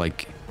need to,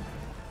 like,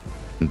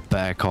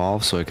 back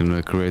off so I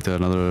can create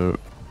another...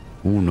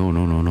 Oh,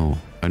 no.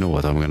 I know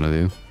what I'm gonna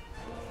do.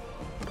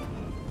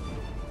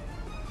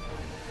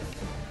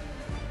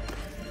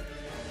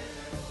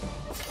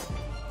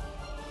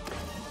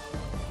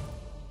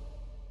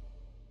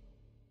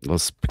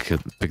 Let's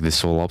pick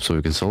this all up so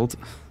we can sell it.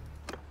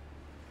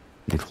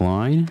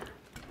 Decline.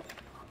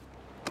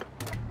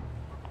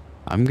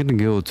 I'm gonna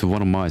go to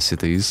one of my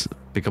cities,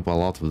 pick up a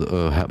lot of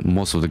the,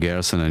 most of the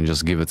garrison, and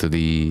just give it to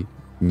the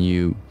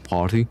new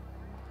party.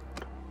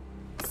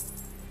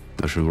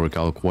 That should work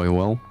out quite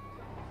well.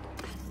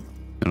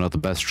 They're not the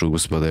best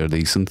troops, but they're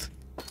decent.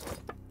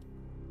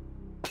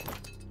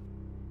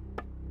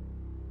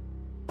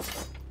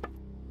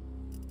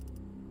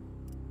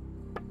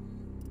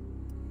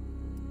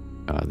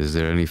 Is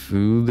there any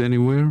food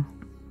anywhere?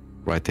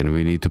 Right, then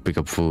we need to pick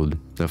up food,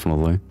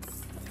 definitely.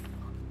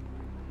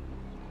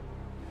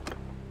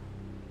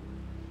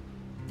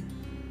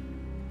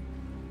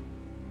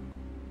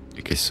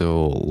 Okay,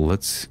 so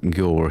let's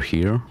go over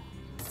here.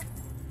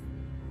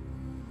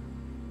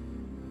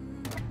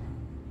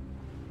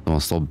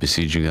 I'll stop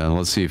besieging that.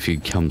 Let's see if he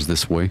comes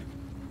this way.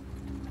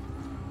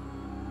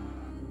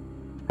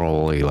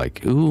 Probably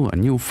like, ooh, a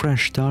new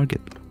fresh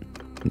target.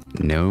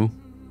 No.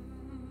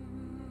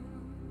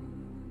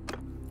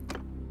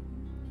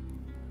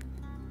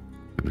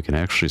 We can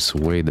actually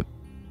sway the...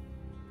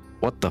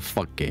 What the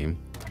fuck, game?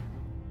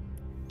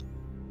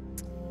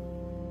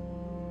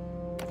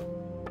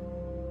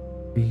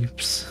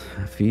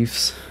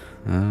 Thieves.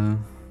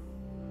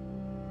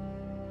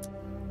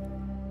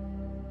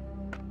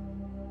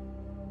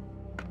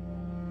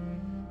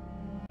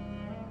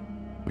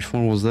 Which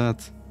one was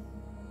that?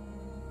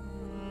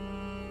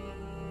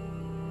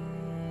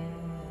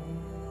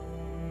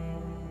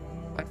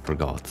 I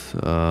forgot.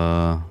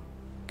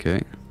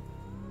 Okay.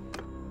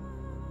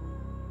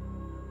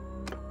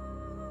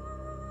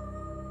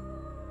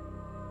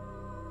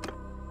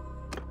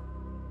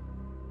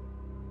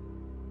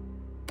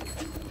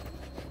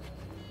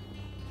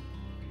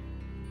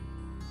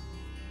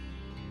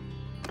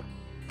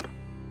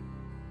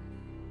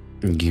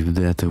 Give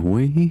that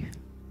away.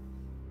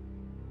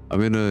 I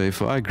mean,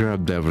 if I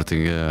grabbed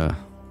everything, I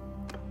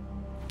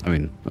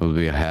mean, it would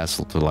be a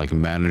hassle to like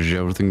manage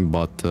everything,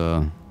 but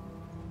I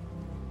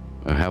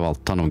have a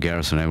ton of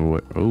garrison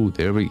everywhere. Oh,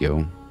 there we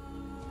go.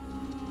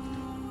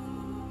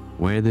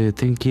 Where do you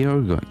think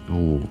you're going?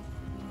 Oh,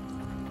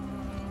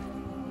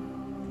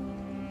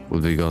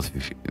 would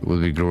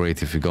be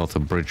great if we got a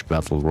bridge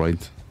battle,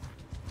 right?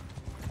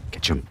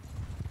 Catch him.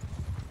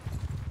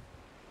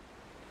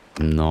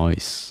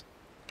 Nice.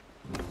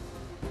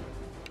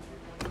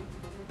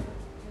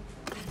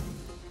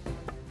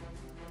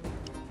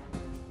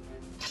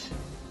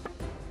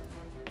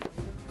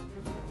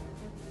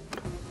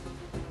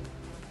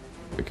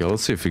 Okay,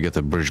 let's see if we get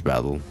a bridge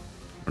battle.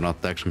 We're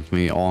not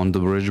technically on the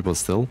bridge, but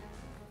still.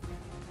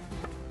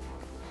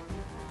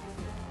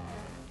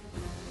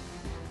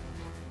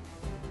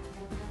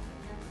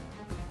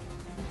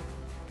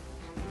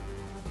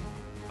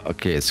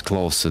 Okay, it's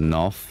close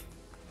enough,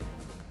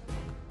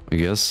 I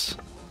guess.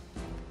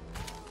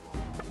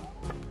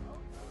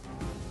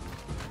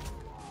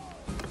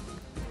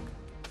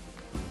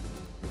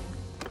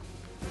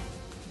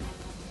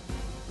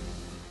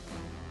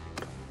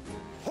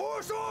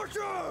 Horse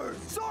archers!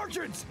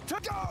 Sergeants, to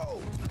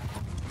go!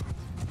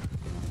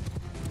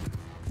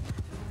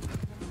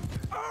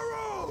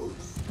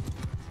 Arrows!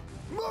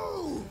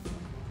 Move!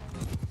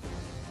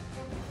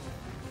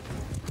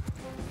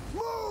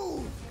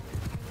 Move!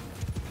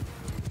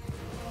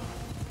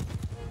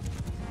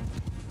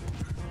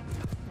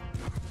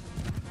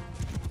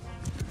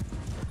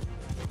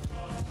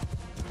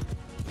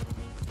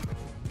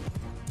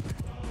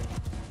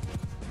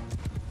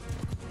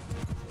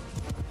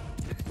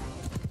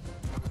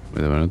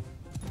 Wait a minute.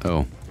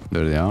 Oh,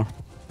 There they are.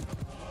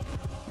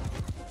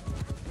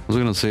 I was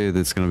gonna say that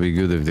it's gonna be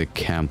good if they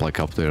camp like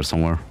up there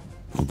somewhere.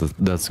 Well,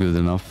 that's good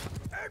enough.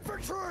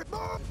 Infantry!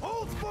 Move!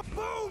 Hold!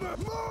 Move!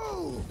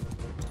 Move!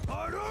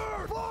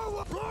 Order!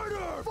 Forward!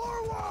 Order!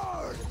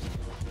 Forward!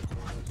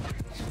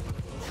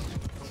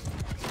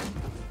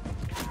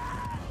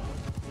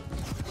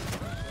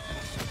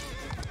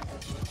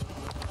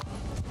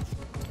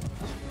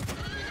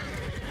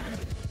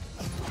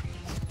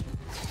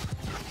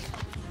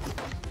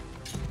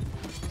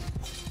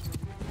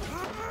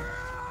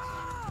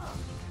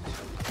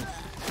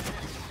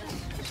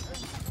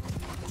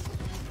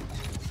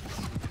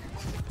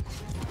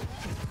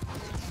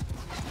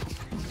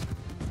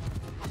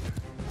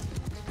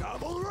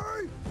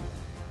 Cavalry!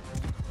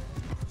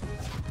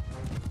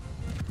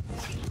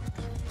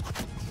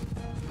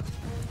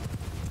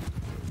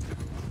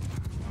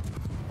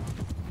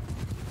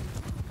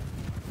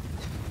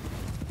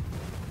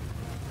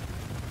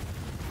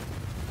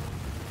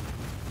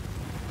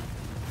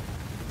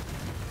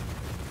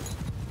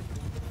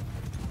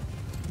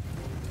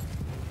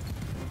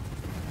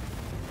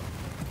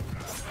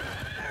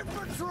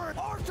 Infantry!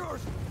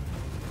 Archers!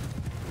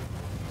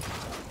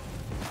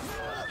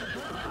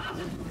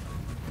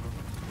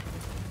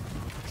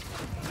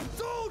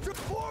 Soldier!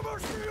 Form a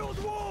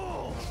shield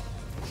wall!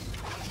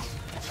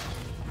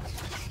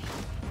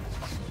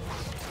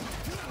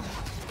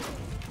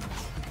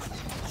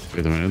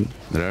 Wait a minute.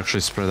 They're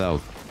actually spread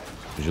out.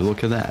 Did you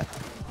look at that?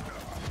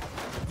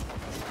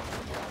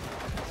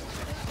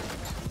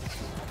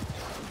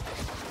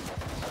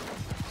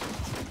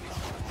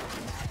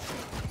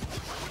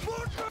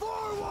 Push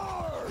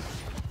forward!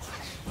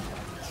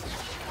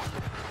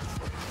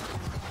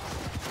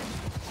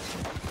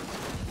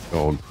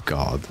 Oh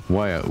god.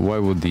 Why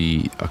would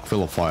the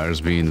Aquila fires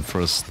be in the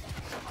first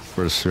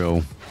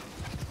row?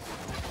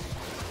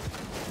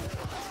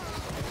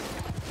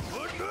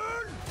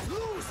 Footmen!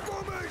 Loose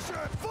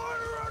formation!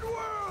 Fire at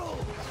will!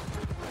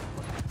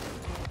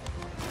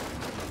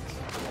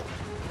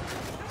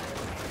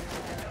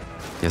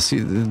 Yeah, see,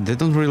 they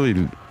don't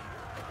really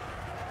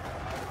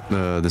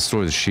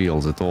destroy the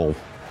shields at all.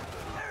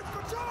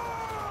 Infantry!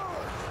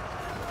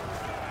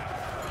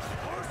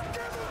 First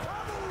give it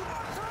cavalry!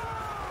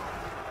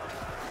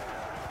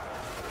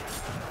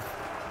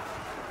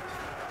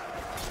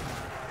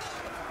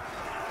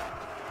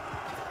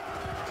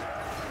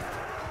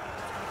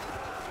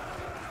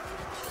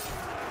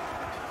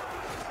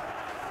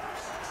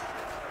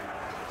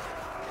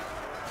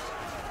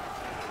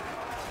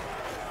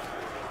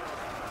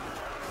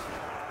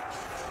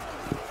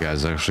 You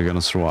guys are actually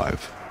gonna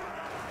survive.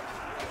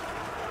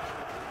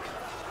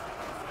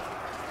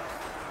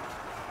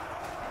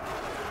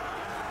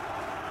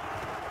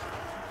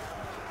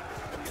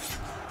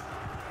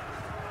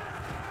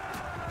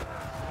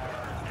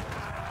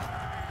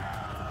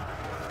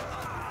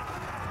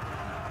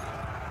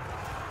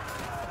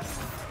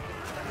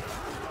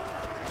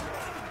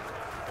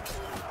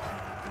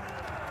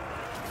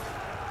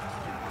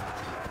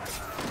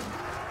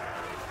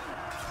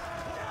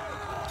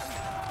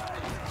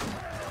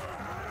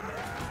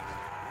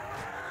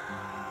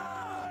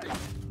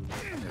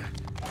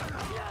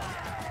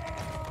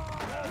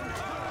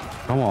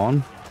 Come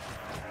on.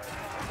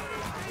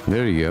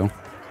 There you go.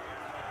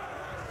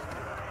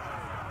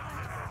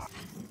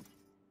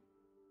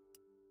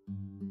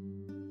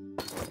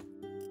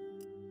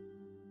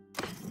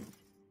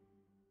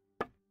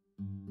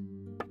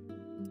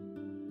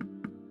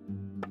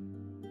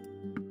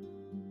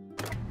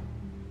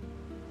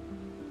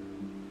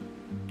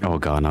 Oh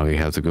god, now we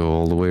have to go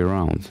all the way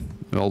around.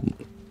 Well,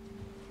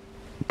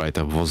 right,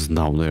 I wasn't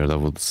down there, that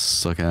would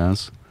suck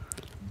ass.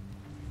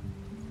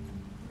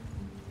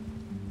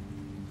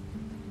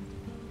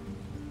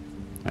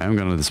 I'm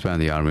gonna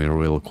disband the army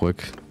real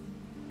quick.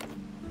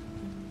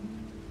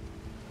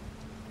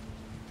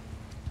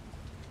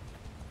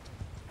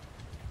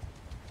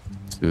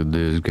 So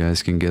those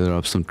guys can gather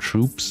up some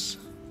troops.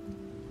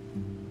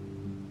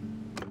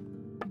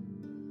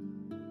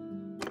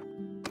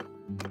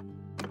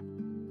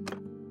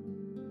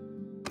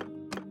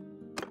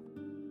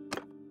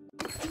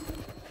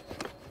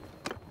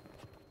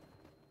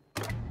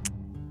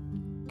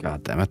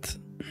 God damn it.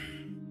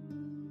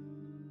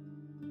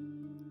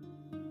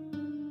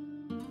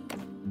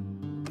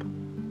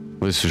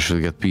 At least we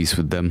should get peace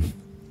with them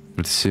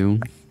pretty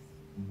soon.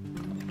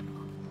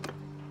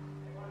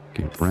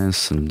 Okay,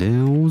 ransom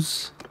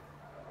those.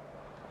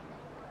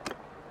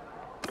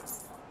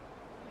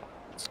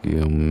 Let's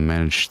go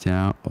manage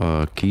down,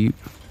 keep.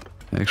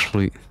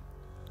 Actually,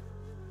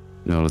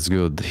 no, let's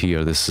go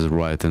here. This is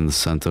right in the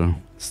center.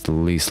 It's the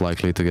least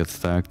likely to get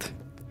attacked.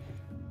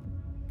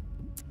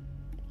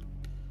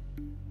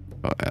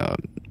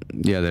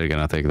 Yeah, they're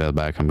gonna take that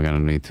back. I'm gonna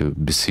need to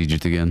besiege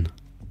it again.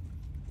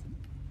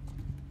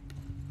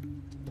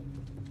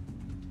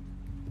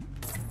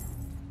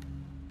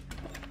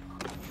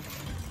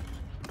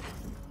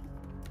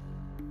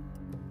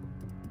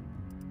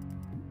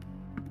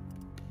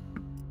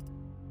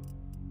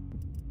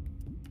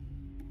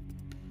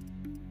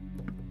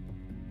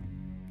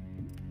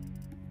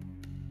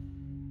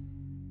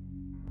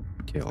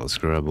 Okay, let's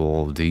grab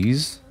all of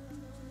these.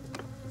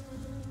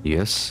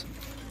 Yes.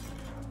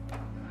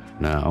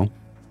 Now.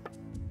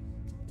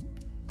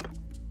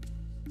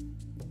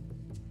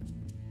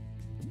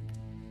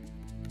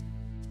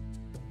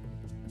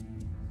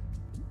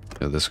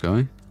 Yeah, this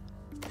guy.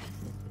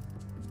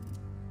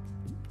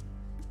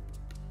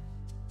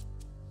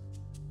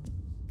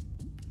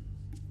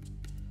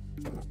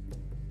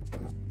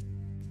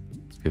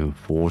 Let's give him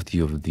 40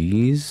 of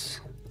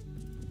these.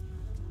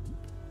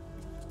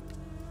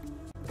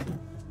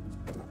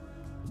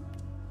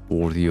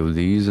 Of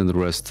these, and the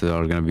rest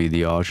are gonna be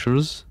the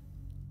archers.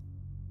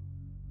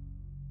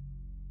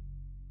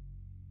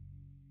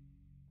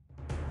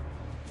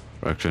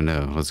 Actually,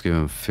 no, let's give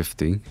him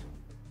 50.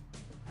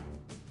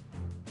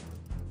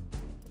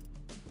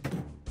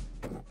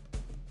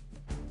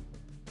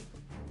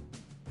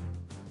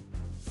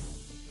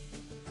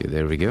 Okay,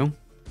 there we go.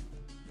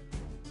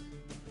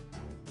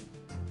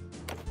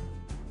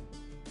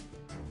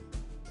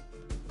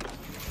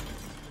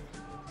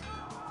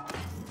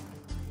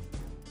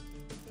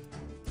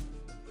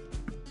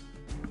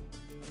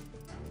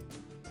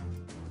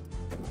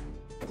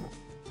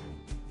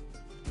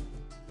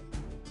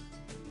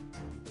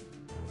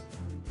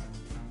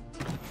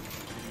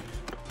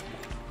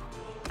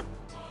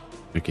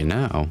 Okay,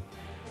 now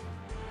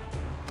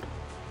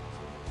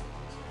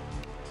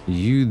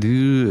you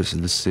do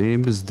the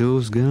same as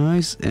those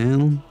guys,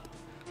 and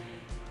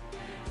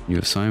you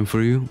have sign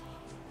for you.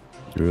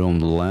 Your own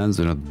lands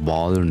do not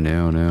bother.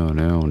 No, no,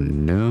 no,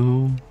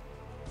 no.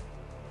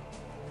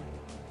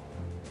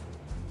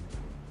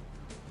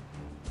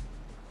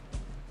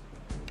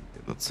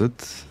 Okay, that's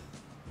it.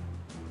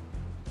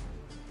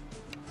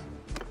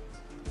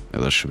 Yeah,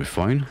 that should be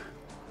fine.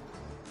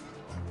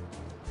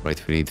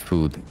 Right, we need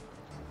food.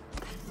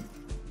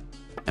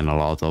 And a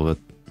lot of it.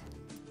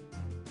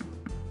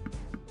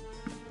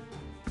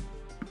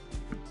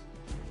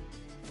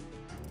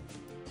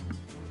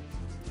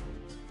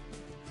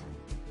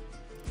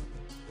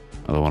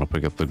 I don't want to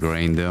pick up the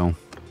grain though.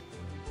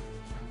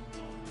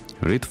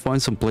 We need to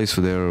find some place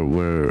there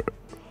where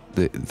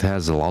it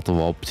has a lot of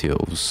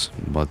optios,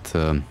 but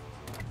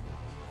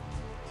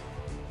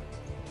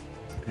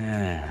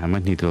I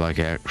might need to like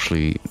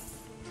actually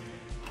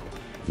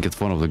get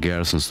one of the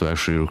garrisons to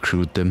actually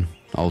recruit them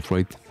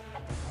outright.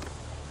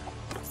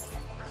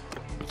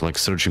 Like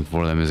searching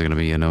for them is gonna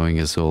be annoying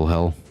as all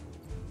hell.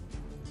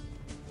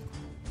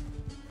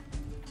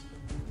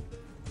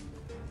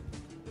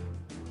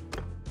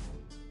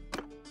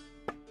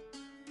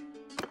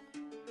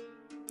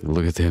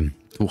 Look at him,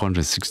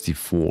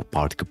 264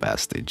 part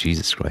capacity,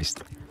 Jesus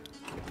Christ.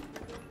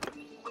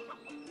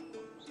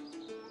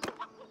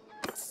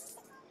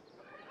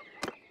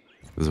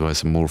 Let's buy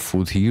some more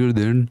food here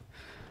then.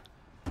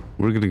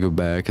 We're gonna go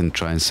back and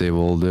try and save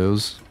all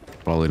those.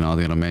 Probably not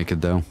gonna make it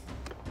though.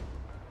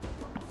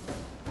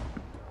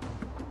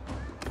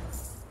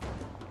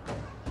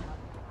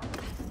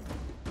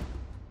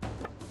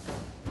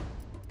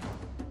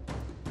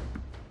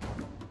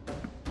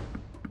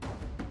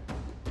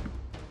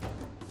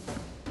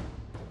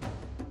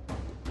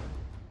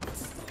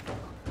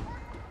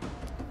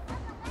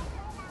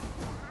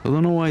 I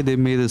don't know why they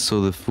made it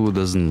so the food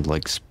doesn't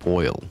like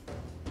spoil.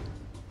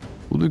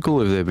 Would be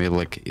cool if they made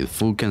like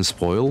food can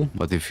spoil,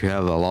 but if you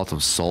have a lot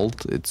of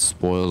salt, it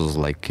spoils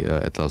like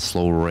at a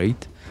slow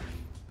rate.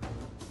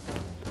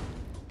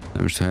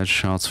 Damage to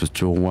headshots with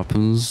dual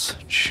weapons.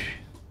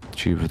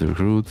 Cheaper to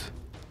recruit.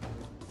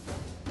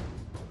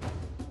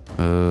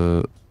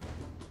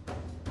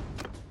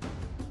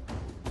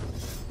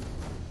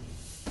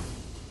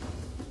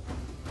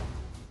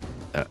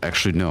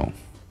 Actually, no.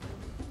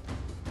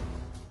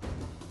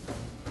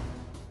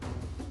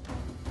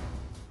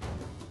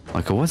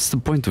 Like, what's the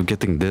point of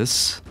getting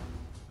this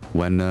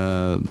when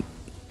well,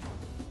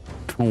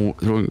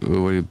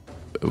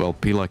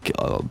 P like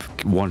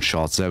one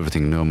shots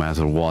everything no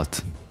matter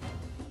what.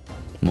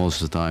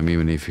 Most of the time,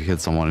 even if you hit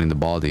someone in the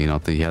body,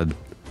 not the head.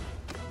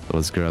 So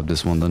let's grab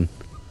this one then.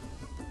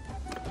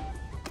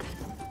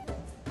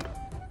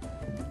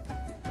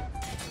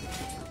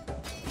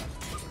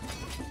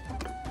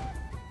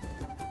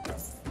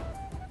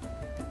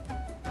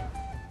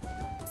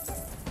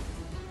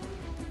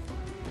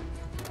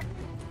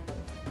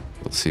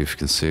 Let's see if we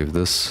can save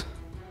this.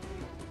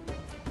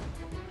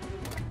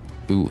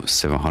 Ooh,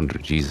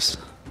 700, Jesus.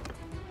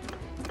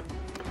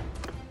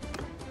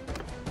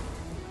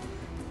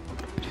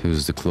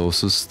 Who's the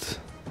closest?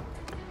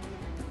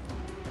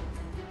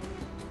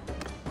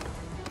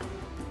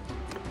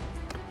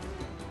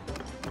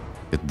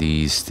 Get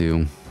these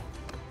two.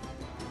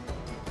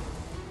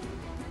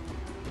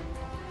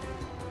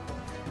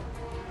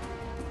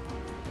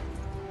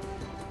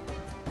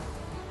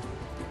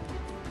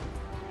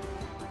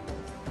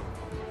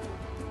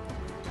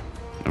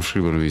 I'm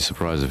actually gonna be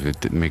surprised if it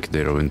didn't make it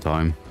there in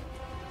time.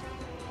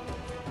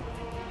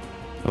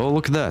 Oh,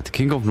 look at that!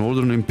 King of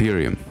Northern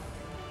Imperium.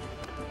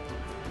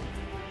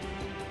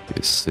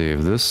 Okay,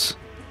 save this.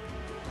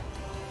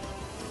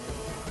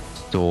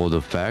 So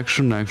the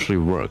faction actually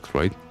worked,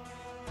 right?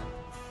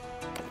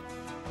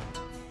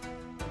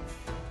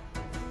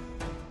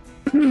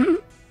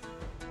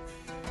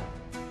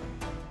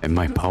 And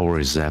my power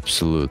is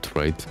absolute,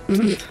 right?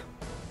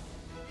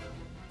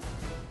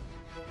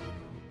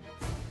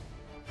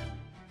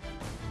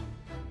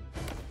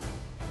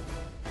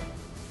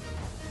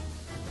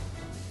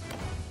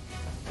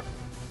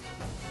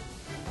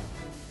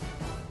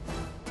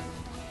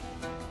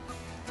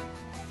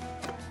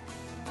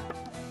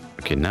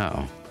 Okay,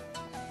 now.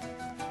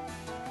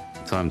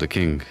 I'm the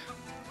king.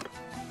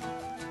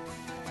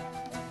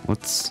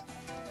 What's...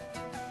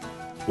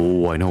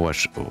 Oh, I know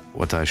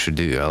what I should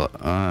do.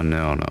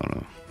 No.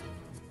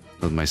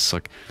 That might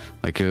suck.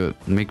 Like,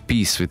 make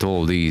peace with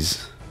all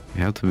these.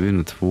 You have to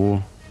win at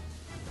war.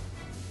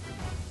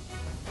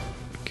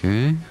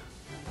 Okay.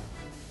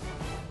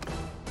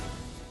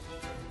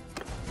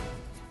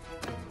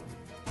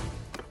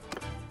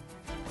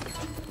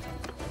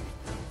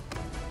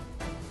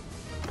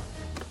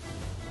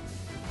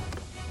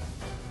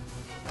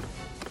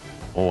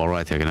 Oh,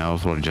 alright, I can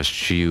also just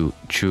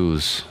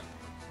choose.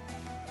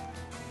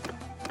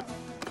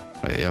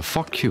 Yeah,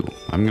 fuck you.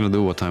 I'm gonna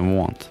do what I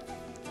want.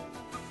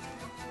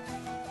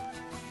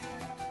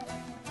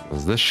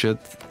 Because this shit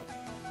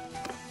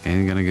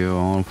ain't gonna go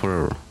on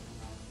forever.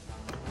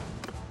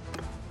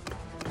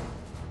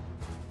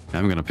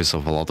 I'm gonna piss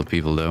off a lot of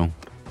people though.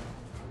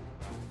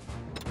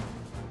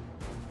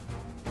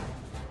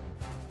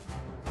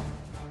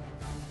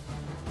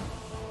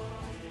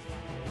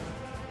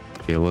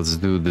 Okay, let's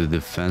do the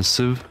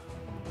defensive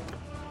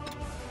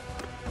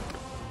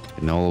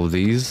in all of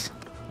these,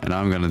 and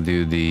I'm gonna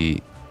do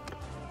the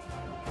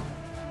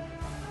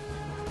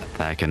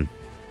attacking.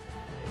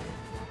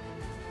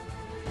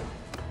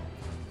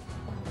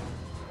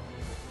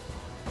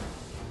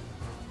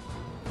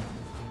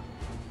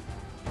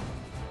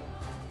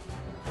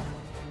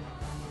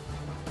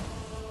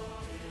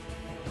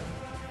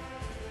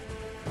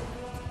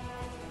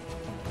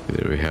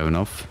 There we have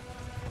enough.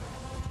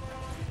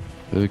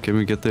 Can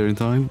we get there in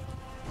time?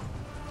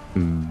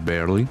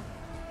 Barely.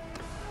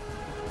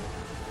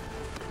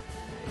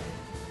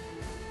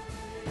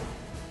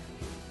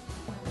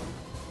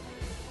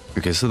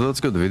 Okay, so that's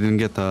good. We didn't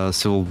get a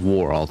civil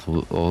war out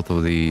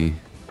of the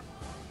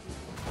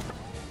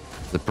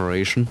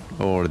separation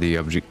or the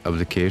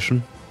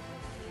abdication.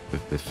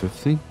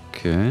 50-50.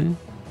 Okay.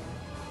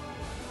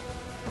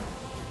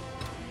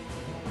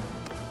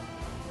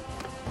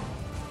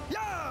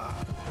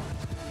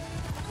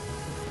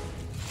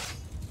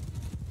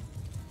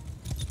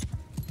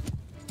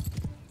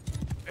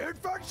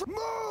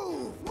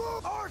 Move!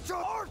 Move!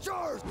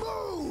 Archers!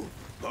 Move!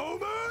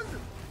 Bowman!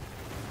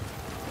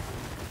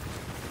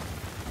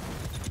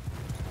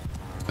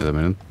 Wait a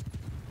minute.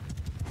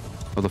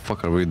 How the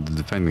fuck are we the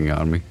defending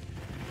army?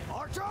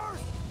 Archers!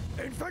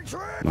 Infantry!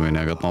 I mean,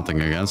 I got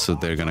nothing against it.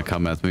 They're gonna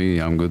come at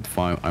me. I'm good.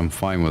 Fine. I'm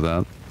fine with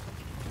that.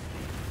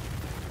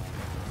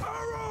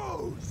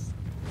 Arrows!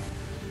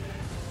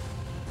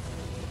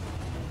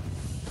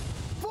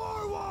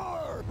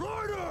 Forward!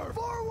 Rider!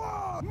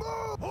 Forward!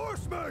 Move!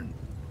 Horsemen!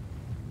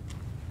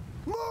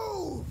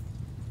 Move!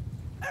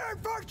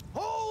 Infantry!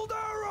 Hold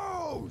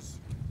arrows!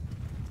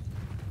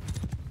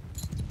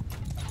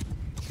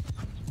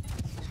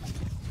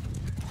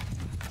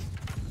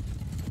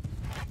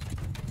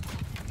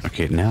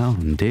 Okay, now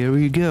there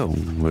you go.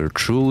 We're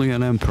truly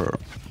an emperor.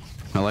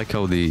 I like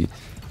how the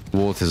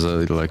vote is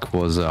like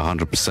was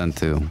 100%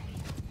 too.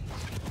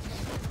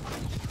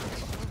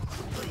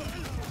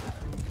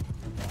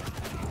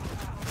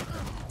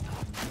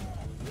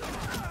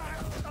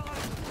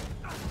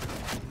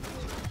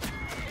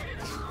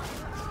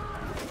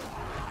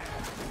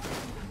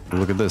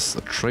 Look at this,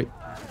 a trait.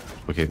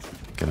 Okay,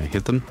 can I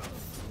hit them?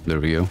 There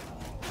we go.